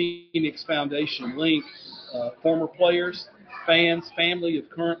the Phoenix Foundation link. Former players, fans, family of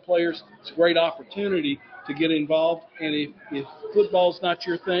current players. It's a great opportunity to get involved. And if football's not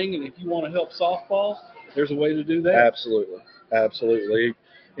your thing and if you want to help softball, there's a way to do that. Absolutely.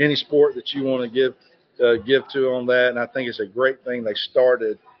 Any sport that you want to give to on that, and I think it's a great thing they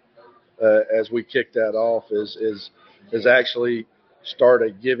started as we kicked that off is actually start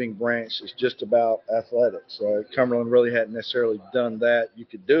a giving branch that's just about athletics. Cumberland really hadn't necessarily done that. You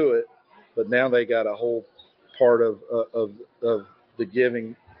could do it, but now they got a whole part of the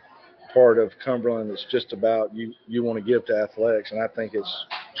giving part of Cumberland that's just about you want to give to athletics, and I think it's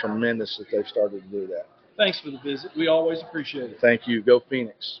tremendous that they've started to do that. Thanks for the visit. We always appreciate it. Thank you. Go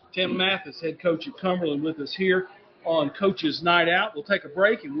Phoenix. Tim Mathis, head coach at Cumberland, with us here on Coach's Night Out. We'll take a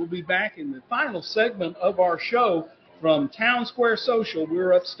break, and we'll be back in the final segment of our show from Town Square Social.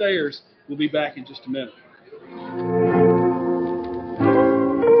 We're upstairs. We'll be back in just a minute.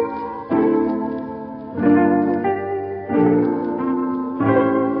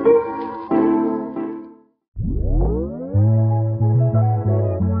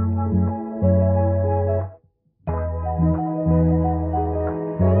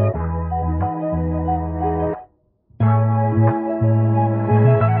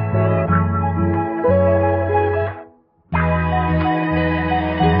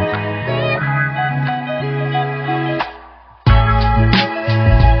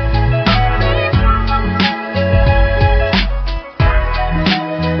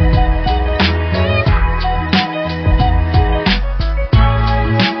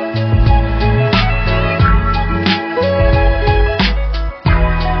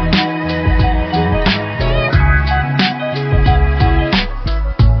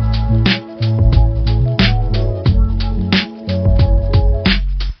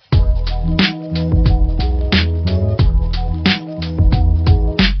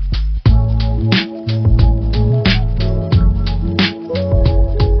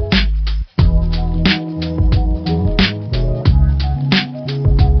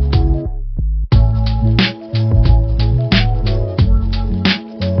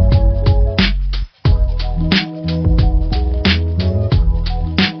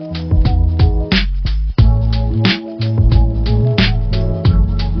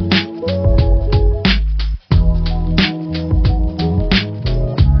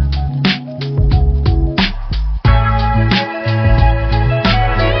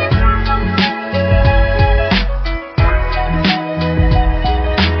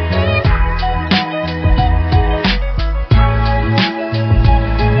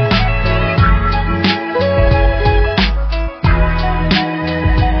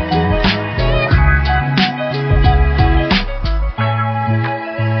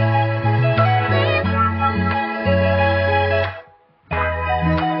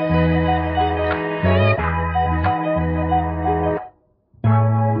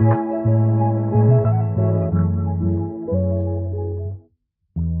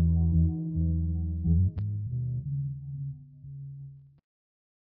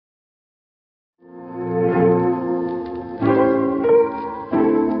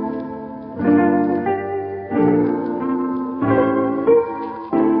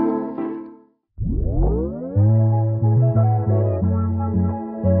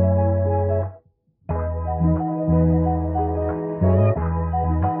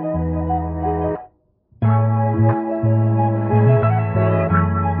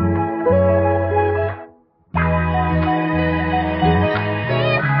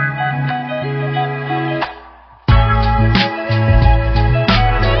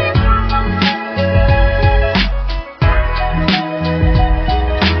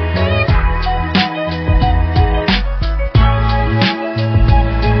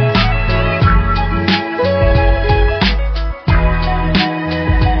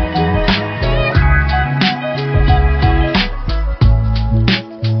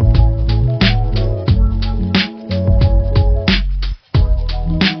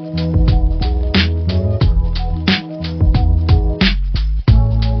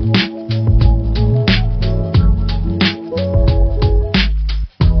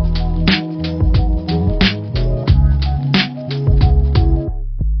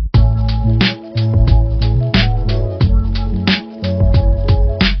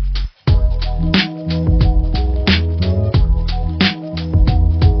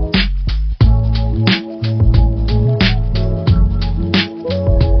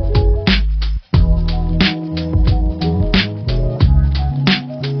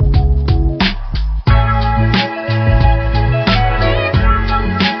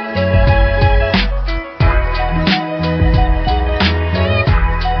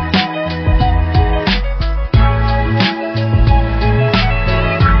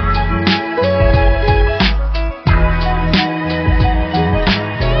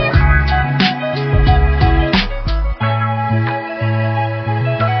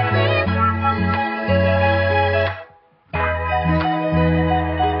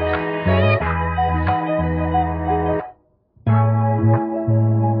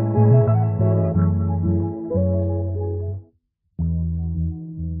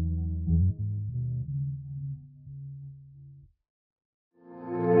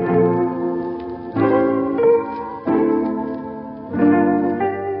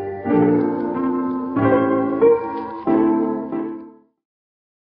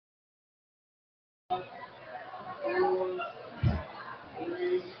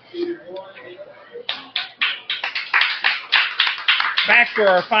 Back for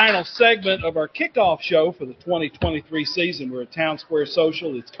our final segment of our kickoff show for the 2023 season. We're at Town Square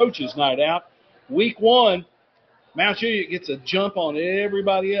Social. It's Coaches Night Out. Week 1, Mount Juliet gets a jump on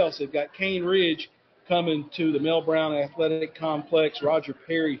everybody else. They've got Cane Ridge coming to the Mel Brown Athletic Complex, Roger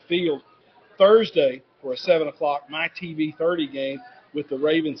Perry Field, Thursday for a 7 o'clock MyTV 30 game with the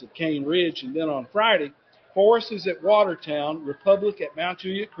Ravens of Cane Ridge. And then on Friday, Forest is at Watertown, Republic at Mount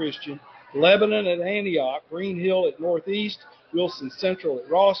Juliet Christian, Lebanon at Antioch, Green Hill at Northeast, Wilson Central at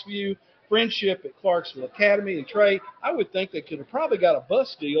Rossview, Friendship at Clarksville Academy. And Trey, I would think they could have probably got a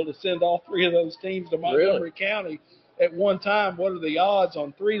bus deal to send all 3 of those teams to Montgomery County at one time. What are the odds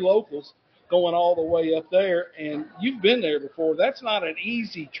on 3 locals going all the way up there? And you've been there before. That's not an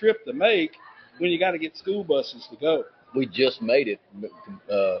easy trip to make when you got to get school buses to go. We just made it.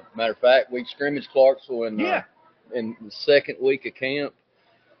 Matter of fact, we scrimmaged Clarksville in the second week of camp.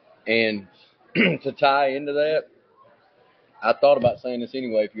 And to tie into that, I thought about saying this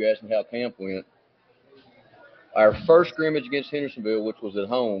anyway if you asked me how camp went. Our first scrimmage against Hendersonville, which was at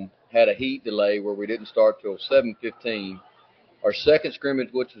home, had a heat delay where we didn't start till 7:15. Our second scrimmage,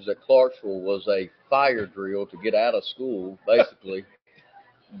 which was at Clarksville, was a fire drill to get out of school, basically.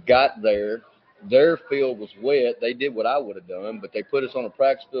 Got there. Their field was wet. They did what I would have done, but they put us on a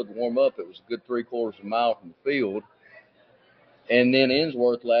practice field to warm up. It was a good 3/4 of a mile from the field. And then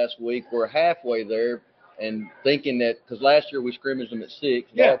Ensworth last week, we're halfway there and thinking that – because last year we scrimmaged them at 6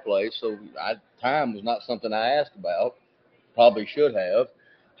 at our place, so time was not something I asked about. Probably should have.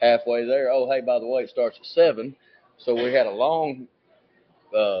 Halfway there, oh, hey, by the way, it starts at 7. So we had a long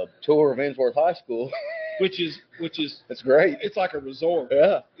tour of Ensworth High School. Which is it's great. It's like a resort.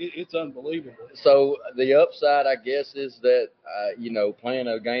 Yeah. It's unbelievable. So the upside, I guess, is that, playing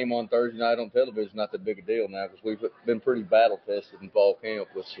a game on Thursday night on television is not that big a deal now because we've been pretty battle-tested in fall camp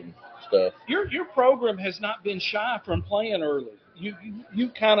with some stuff. Your program has not been shy from playing early. You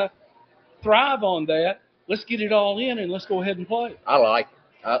kind of thrive on that. Let's get it all in and let's go ahead and play. I like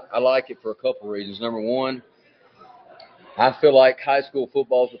it. I like it for a couple of reasons. Number one, I feel like high school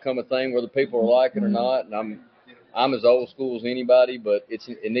football's become a thing whether people are like it or not, and I'm as old school as anybody, but it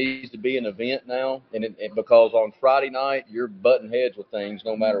needs to be an event now, and because on Friday night you're butting heads with things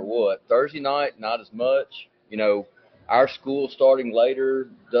no matter what. Thursday night, not as much. Our school starting later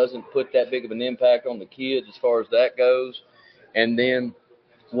doesn't put that big of an impact on the kids as far as that goes, and then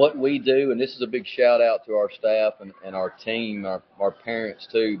what we do, and this is a big shout out to our staff and our team, our parents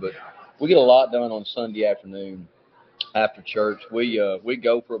too, but we get a lot done on Sunday afternoon. After church, we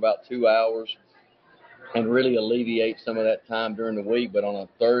go for about 2 hours and really alleviate some of that time during the week. But on a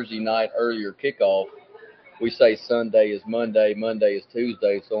Thursday night earlier kickoff, we say Sunday is Monday, Monday is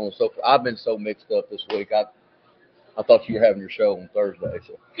Tuesday, so on and so forth. I've been so mixed up this week. I thought you were having your show on Thursday.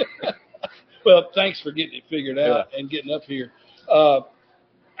 So. Well, thanks for getting it figured out and getting up here.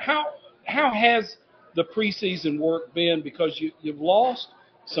 How has the preseason work been? Because you've lost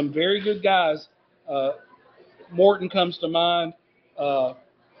some very good guys. Morton comes to mind.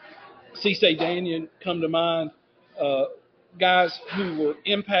 Cisse Daniel come to mind. Guys who were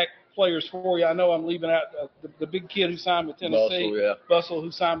impact players for you. I know I'm leaving out the big kid who signed with Tennessee. Bustle, who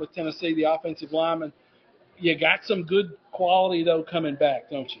signed with Tennessee, the offensive lineman. You got some good quality, though, coming back,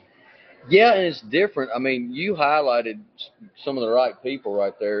 don't you? Yeah, and it's different. I mean, you highlighted some of the right people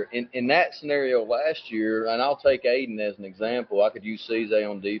right there. In that scenario last year, and I'll take Aiden as an example. I could use Cisse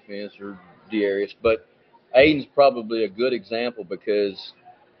on defense or Dearius, but Aiden's probably a good example because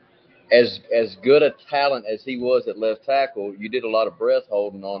as good a talent as he was at left tackle, you did a lot of breath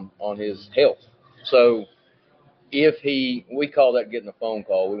holding on his health. So we call that getting a phone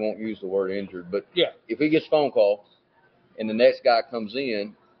call. We won't use the word injured, but if he gets a phone call and the next guy comes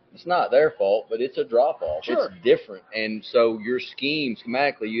in, it's not their fault, but it's a drop-off. Sure. It's different. And so your scheme,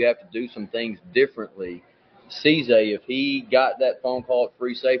 schematically, you have to do some things differently. Cisse, if he got that phone call at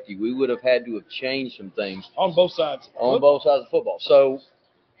free safety, we would have had to have changed some things. On both sides. On both sides of football. So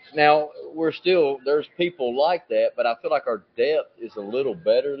now there's people like that, but I feel like our depth is a little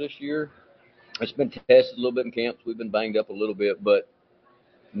better this year. It's been tested a little bit in camps. We've been banged up a little bit, but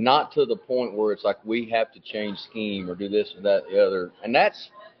not to the point where it's like we have to change scheme or do this or that or the other. And that's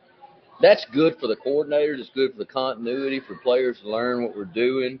good for the coordinators. It's good for the continuity, for players to learn what we're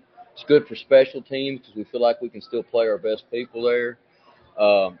doing. It's good for special teams because we feel like we can still play our best people there.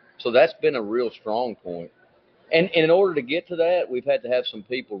 So that's been a real strong point. And in order to get to that, we've had to have some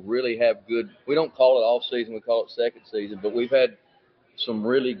people really have good – we don't call it off season, we call it second season, but we've had some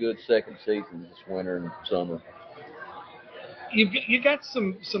really good second seasons this winter and summer. You got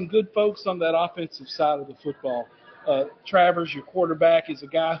some good folks on that offensive side of the football. Travers, your quarterback, is a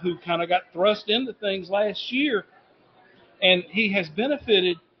guy who kind of got thrust into things last year. and he has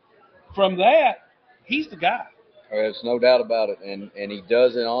benefited from that. He's the guy. There's no doubt about it, and he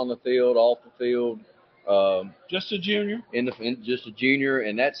does it on the field, off the field. Just a junior. Just a junior,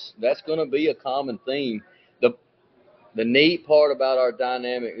 and that's going to be a common theme. The neat part about our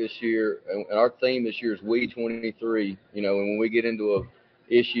dynamic this year, and our theme this year is We 23. You know, and when we get into a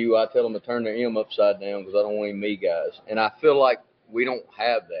issue, I tell them to turn their M upside down because I don't want any me guys. And I feel like we don't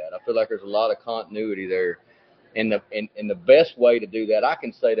have that. I feel like there's a lot of continuity there. And the best way to do that, I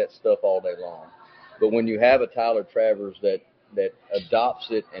can say that stuff all day long. But when you have a Tyler Travers that adopts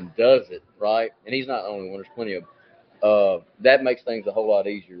it and does it, right, and he's not the only one, there's plenty of that makes things a whole lot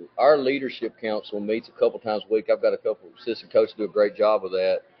easier. Our leadership council meets a couple times a week. I've got a couple of assistant coaches do a great job of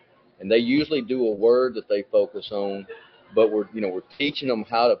that. And they usually do a word that they focus on, but we're teaching them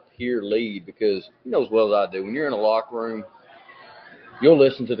how to peer lead because you know as well as I do, when you're in a locker room, you'll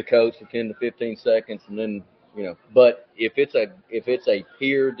listen to the coach for 10 to 15 seconds and then, but if it's a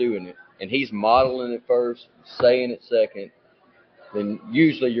peer doing it and he's modeling it first, saying it second, then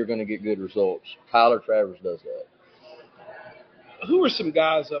usually you're going to get good results. Tyler Travers does that. Who are some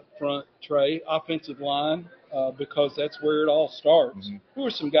guys up front, Trey, offensive line, because that's where it all starts? Mm-hmm. Who are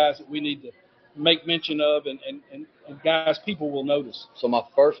some guys that we need to make mention of and guys people will notice? So my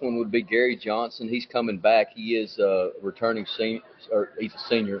first one would be Gary Johnson. He's coming back. He is returning senior, or he's a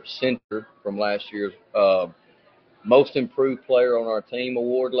senior center from last year's most improved player on our team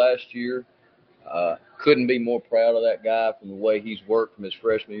award last year. Couldn't be more proud of that guy from the way he's worked from his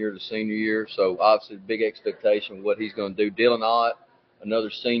freshman year to senior year. So obviously big expectation of what he's going to do. Dylan Ott,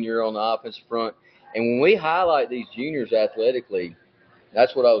 another senior on the offensive front. And when we highlight these juniors athletically,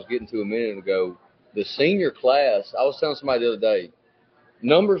 that's what I was getting to a minute ago. The senior class, I was telling somebody the other day,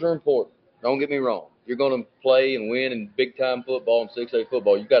 numbers are important. Don't get me wrong. You're going to play and win in big-time football and 6A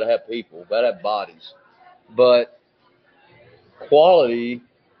football. You've got to have people. You've got to have bodies. But quality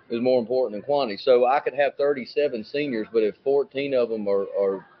is more important than quantity. So I could have 37 seniors, but if 14 of them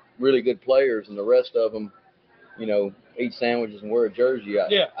are really good players and the rest of them, eat sandwiches and wear a jersey,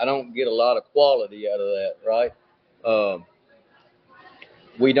 I don't get a lot of quality out of that, right?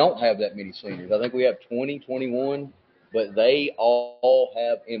 We don't have that many seniors. I think we have 20, 21, but they all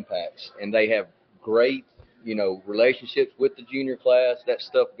have impacts, and they have great, relationships with the junior class. That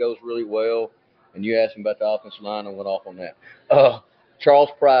stuff goes really well. And you asked him about the offensive line, and went off on that. Charles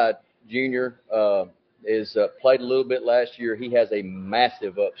Pride, Jr., is played a little bit last year. He has a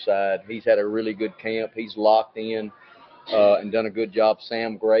massive upside. He's had a really good camp. He's locked in and done a good job.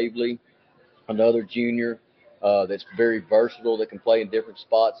 Sam Gravely, another junior that's very versatile, that can play in different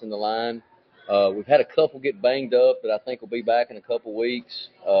spots in the line. We've had a couple get banged up that I think will be back in a couple weeks.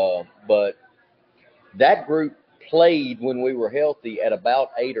 But that group played when we were healthy at about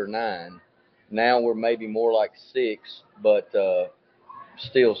 8 or 9. Now we're maybe more like 6, but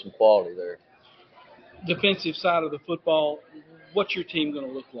still some quality there. Defensive side of the football, what's your team going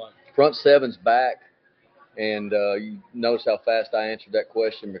to look like? Front seven's back, and you notice how fast I answered that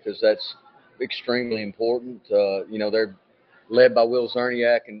question because that's extremely important. They're led by Will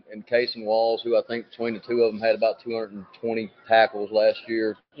Zerniak and Kason Walls, who I think between the two of them had about 220 tackles last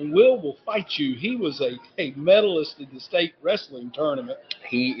year. And will fight you. He was a medalist in the state wrestling tournament.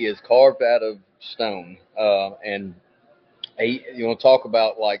 He is carved out of stone. And you want to talk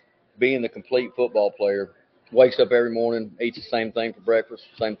about like being the complete football player. Wakes up every morning, eats the same thing for breakfast,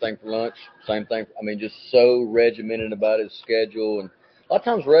 same thing for lunch, same thing. Just so regimented about his schedule. And a lot of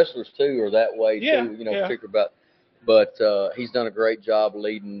times wrestlers too are that way too. Particularly about. But he's done a great job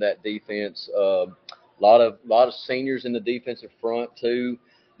leading that defense. A lot of seniors in the defensive front too.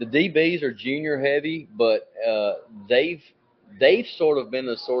 The DBs are junior heavy, but they've sort of been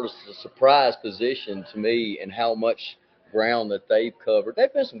a surprise position to me in how much ground that they've covered.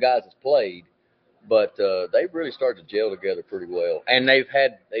 There've been some guys that's played, but they've really started to gel together pretty well. And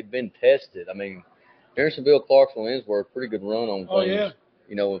they've been tested. Andersonville, Clarksville, and Innsbruck, pretty good run on things. Oh, yeah.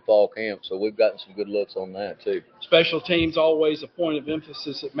 In fall camp. So we've gotten some good looks on that, too. Special teams, always a point of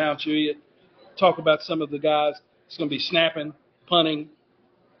emphasis at Mount Juliet. Talk about some of the guys. It's going to be snapping, punting,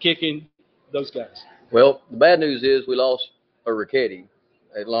 kicking, those guys. Well, the bad news is we lost a Ricchetti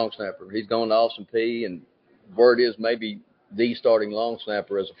at long snapper. He's gone to Austin Peay, and word is maybe the starting long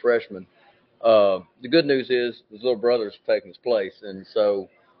snapper as a freshman. The good news is his little brother's taking his place, and so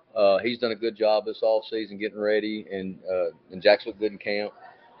he's done a good job this offseason getting ready, and Jack's looked good in camp.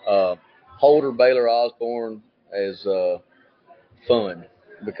 Holder Baylor Osborne is fun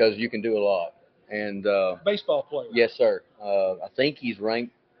because you can do a lot. And baseball player. Yes, sir. I think he's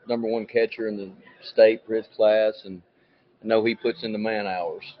ranked #1 catcher in the state for his class, and I know he puts in the man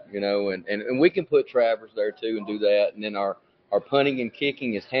hours, and we can put Travers there too and do that. And then our punting and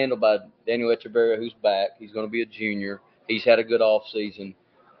kicking is handled by Daniel Echeverria, who's back. He's going to be a junior. He's had a good off season.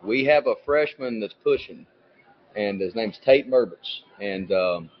 We have a freshman that's pushing, and his name's Tate Murbitz.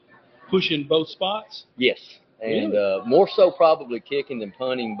 And pushing both spots? Yes, and Really? more so probably kicking than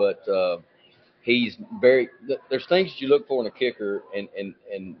punting, but he's very. There's things that you look for in a kicker, and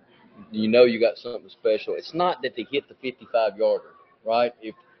you got something special. It's not that they hit the 55-yarder, right?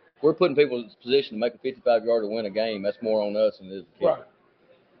 If we're putting people in a position to make a 55-yarder win a game, that's more on us than it is the kicker. Right.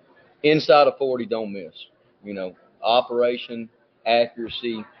 Inside of 40, don't miss. Operation,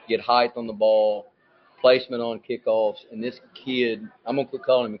 accuracy, get height on the ball, placement on kickoffs. And this kid, I'm gonna quit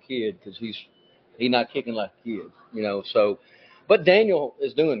calling him a kid because he's not kicking like a kid. So, but Daniel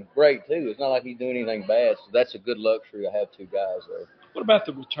is doing great too. It's not like he's doing anything bad. So that's a good luxury to have two guys there. What about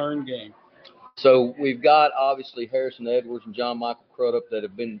the return game? So we've got obviously Harrison Edwards and John Michael Crudup that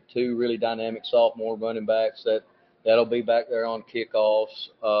have been two really dynamic sophomore running backs that'll be back there on kickoffs.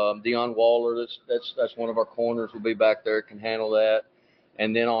 Deion Waller, that's one of our corners, will be back there, can handle that.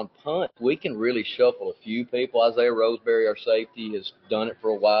 And then on punt, we can really shuffle a few people. Isaiah Roseberry, our safety, has done it for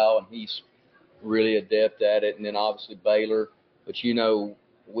a while, and he's really adept at it. And then obviously Baylor. But,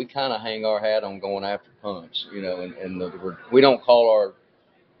 we kind of hang our hat on going after punts, and we don't call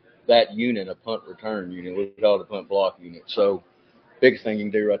that unit a punt return unit. We call it a punt block unit. So biggest thing you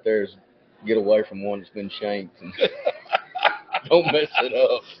can do right there is get away from one that's been shanked and don't mess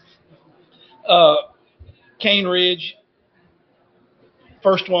it up. Cane Ridge,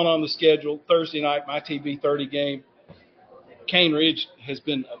 first one on the schedule, Thursday night, my TV 30 game. Cane Ridge has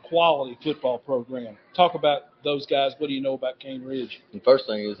been a quality football program. Talk about those guys. What do you know about Cane Ridge? The first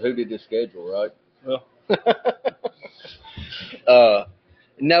thing is, who did this schedule, right? Well,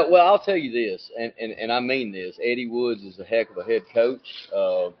 no. Well, I'll tell you this, and I mean this. Eddie Woods is a heck of a head coach.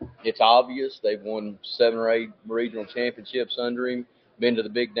 It's obvious they've won 7 or 8 regional championships under him. Been to the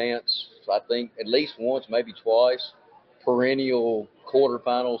big dance, I think, at least once, maybe twice. Perennial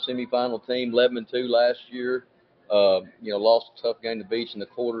quarterfinal, semifinal team, 11-2 last year. Lost a tough game to Beach in the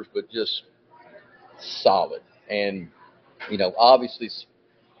quarters, but just solid. And, obviously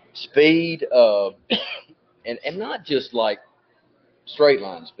speed, and not just like straight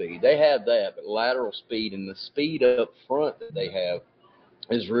line speed. They have that, but lateral speed and the speed up front that they have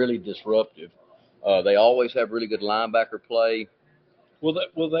is really disruptive. They always have really good linebacker play.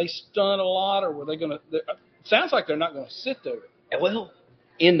 Will they stun a lot, or were they going to? It sounds like they're not going to sit there. Well,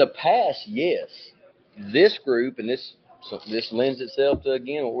 in the past, yes. This group, and this lends itself to,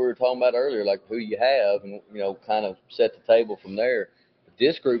 again, what we were talking about earlier, like who you have and, kind of set the table from there. But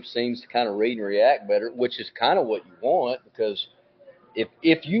this group seems to kind of read and react better, which is kind of what you want, because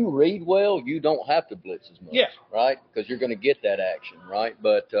if you read well, you don't have to blitz as much, right? Because you're going to get that action, right?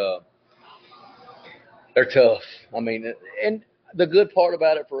 But they're tough. I mean, and the good part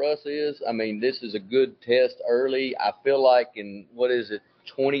about it for us is, this is a good test early. I feel like in,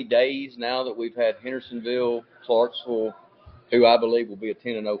 20 days now that we've had Hendersonville, Clarksville, who I believe will be a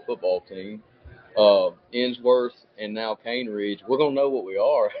 10-0 football team, Ensworth, and now Cane Ridge. We're going to know what we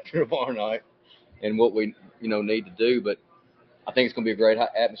are after tomorrow night and what we need to do. But I think it's going to be a great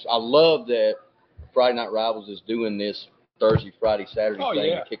atmosphere. I love that Friday Night Rivals is doing this Thursday, Friday, Saturday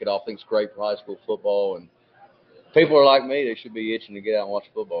thing to kick it off. I think it's great for high school football. And people are like me. They should be itching to get out and watch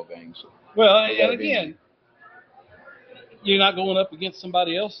football games. Well, and again, you're not going up against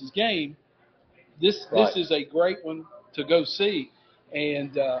somebody else's game. This is a great one to go see.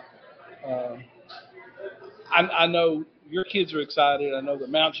 And I know your kids are excited. I know the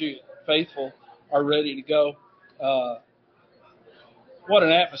Mount Juliet faithful are ready to go. What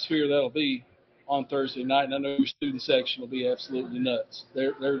an atmosphere that'll be on Thursday night. And I know your student section will be absolutely nuts.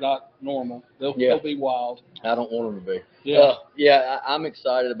 They're not normal. They'll be wild. I don't want them to be. Yeah. I'm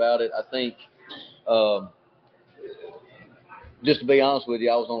excited about it. I think just to be honest with you,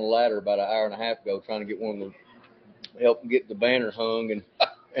 I was on a ladder about an hour and a half ago trying to get one of them, help get the banner hung,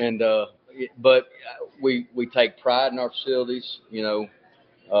 but we take pride in our facilities.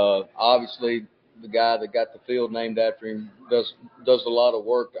 Obviously the guy that got the field named after him does a lot of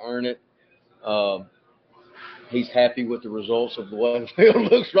work to earn it. He's happy with the results of the way the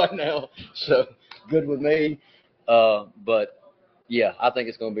field looks right now, so good with me. But yeah, I think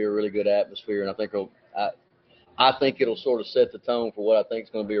it's going to be a really good atmosphere, and I think it'll sort of set the tone for what I think is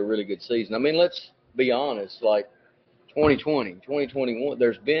going to be a really good season. Let's be honest, like 2020, 2021,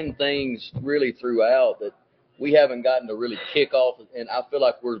 there's been things really throughout that we haven't gotten to really kick off, and I feel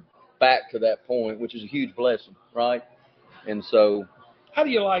like we're back to that point, which is a huge blessing, right? And so, how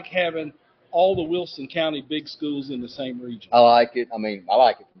do you like having all the Wilson County big schools in the same region? I like it. I mean, I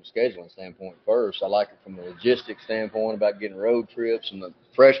like it from a scheduling standpoint first. I like it from a logistics standpoint about getting road trips and the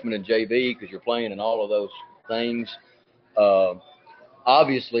freshmen and JV because you're playing in all of those things.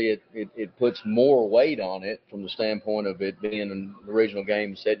 Obviously, it puts more weight on it from the standpoint of it being an original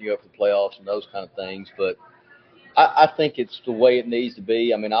game, setting you up for the playoffs and those kind of things. But I think it's the way it needs to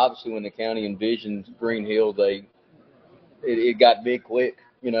be. I mean, obviously, when the county envisioned Green Hill, it got big quick,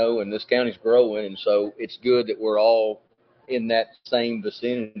 and this county's growing, and so it's good that we're all in that same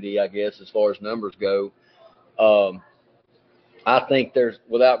vicinity, I guess, as far as numbers go. I think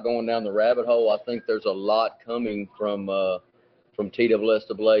without going down the rabbit hole, I think there's a lot coming from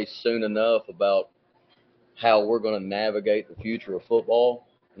TSSAA soon enough about how we're going to navigate the future of football,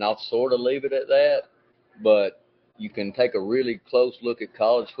 and I'll sort of leave it at that, but you can take a really close look at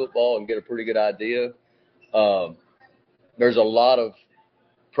college football and get a pretty good idea. There's a lot of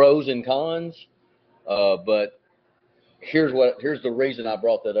pros and cons, but here's the reason I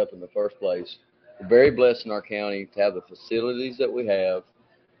brought that up in the first place. We're very blessed in our county to have the facilities that we have,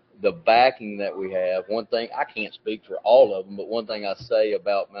 the backing that we have. One thing, I can't speak for all of them, but one thing I say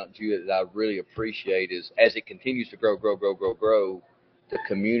about Mount Juliet that I really appreciate is as it continues to grow, the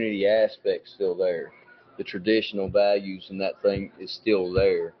community aspect's still there. The traditional values and that thing is still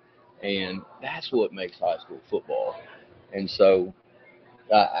there. And that's what makes high school football. And so,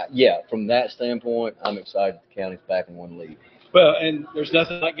 from that standpoint, I'm excited the county's back in one league. Well, and there's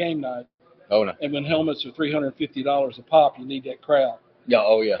nothing like game night. Oh, no. And when helmets are $350 a pop, you need that crowd. Yeah,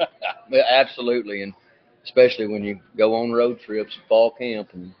 oh, yeah. Absolutely. And especially when you go on road trips at fall camp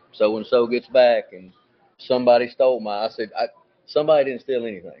and so gets back and somebody stole I said, somebody didn't steal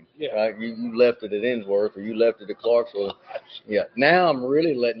anything. Yeah. Right? You left it at Innsworth or you left it at Clarksville. Yeah. Now I'm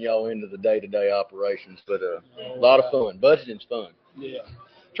really letting y'all into the day-to-day operations, but a lot of fun. Budgeting's fun. Yeah.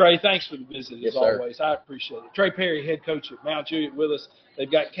 Trey, thanks for the visit as Yes, sir. always. I appreciate it. Trey Perry, head coach at Mount Juliet with us.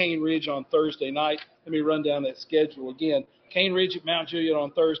 They've got Cane Ridge on Thursday night. Let me run down that schedule again. Cane Ridge at Mount Juliet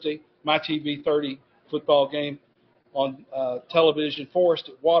on Thursday. MyTV 30 football game on television. Forest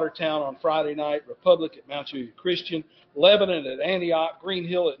at Watertown on Friday night. Republic at Mount Juliet Christian. Lebanon at Antioch. Green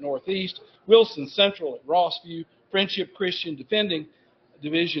Hill at Northeast. Wilson Central at Rossview. Friendship Christian defending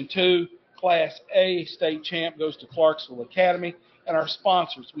Division II. Class A state champ goes to Clarksville Academy. And our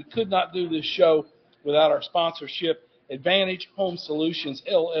sponsors. We could not do this show without our sponsorship. Advantage Home Solutions,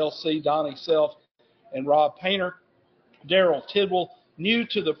 LLC, Donnie Self and Rob Painter. Daryl Tidwell, new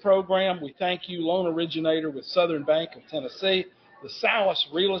to the program. We thank you, loan originator with Southern Bank of Tennessee. The Salas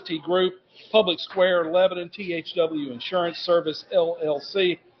Realty Group, Public Square, Lebanon, THW Insurance Service,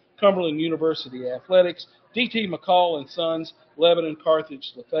 LLC, Cumberland University Athletics, D.T. McCall and Sons, Lebanon,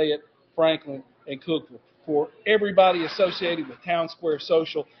 Carthage, Lafayette, Franklin, and Cookville. For everybody associated with Town Square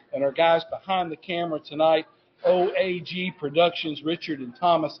Social and our guys behind the camera tonight, OAG Productions, Richard and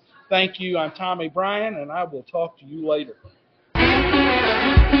Thomas, thank you. I'm Tommy Bryan, and I will talk to you later.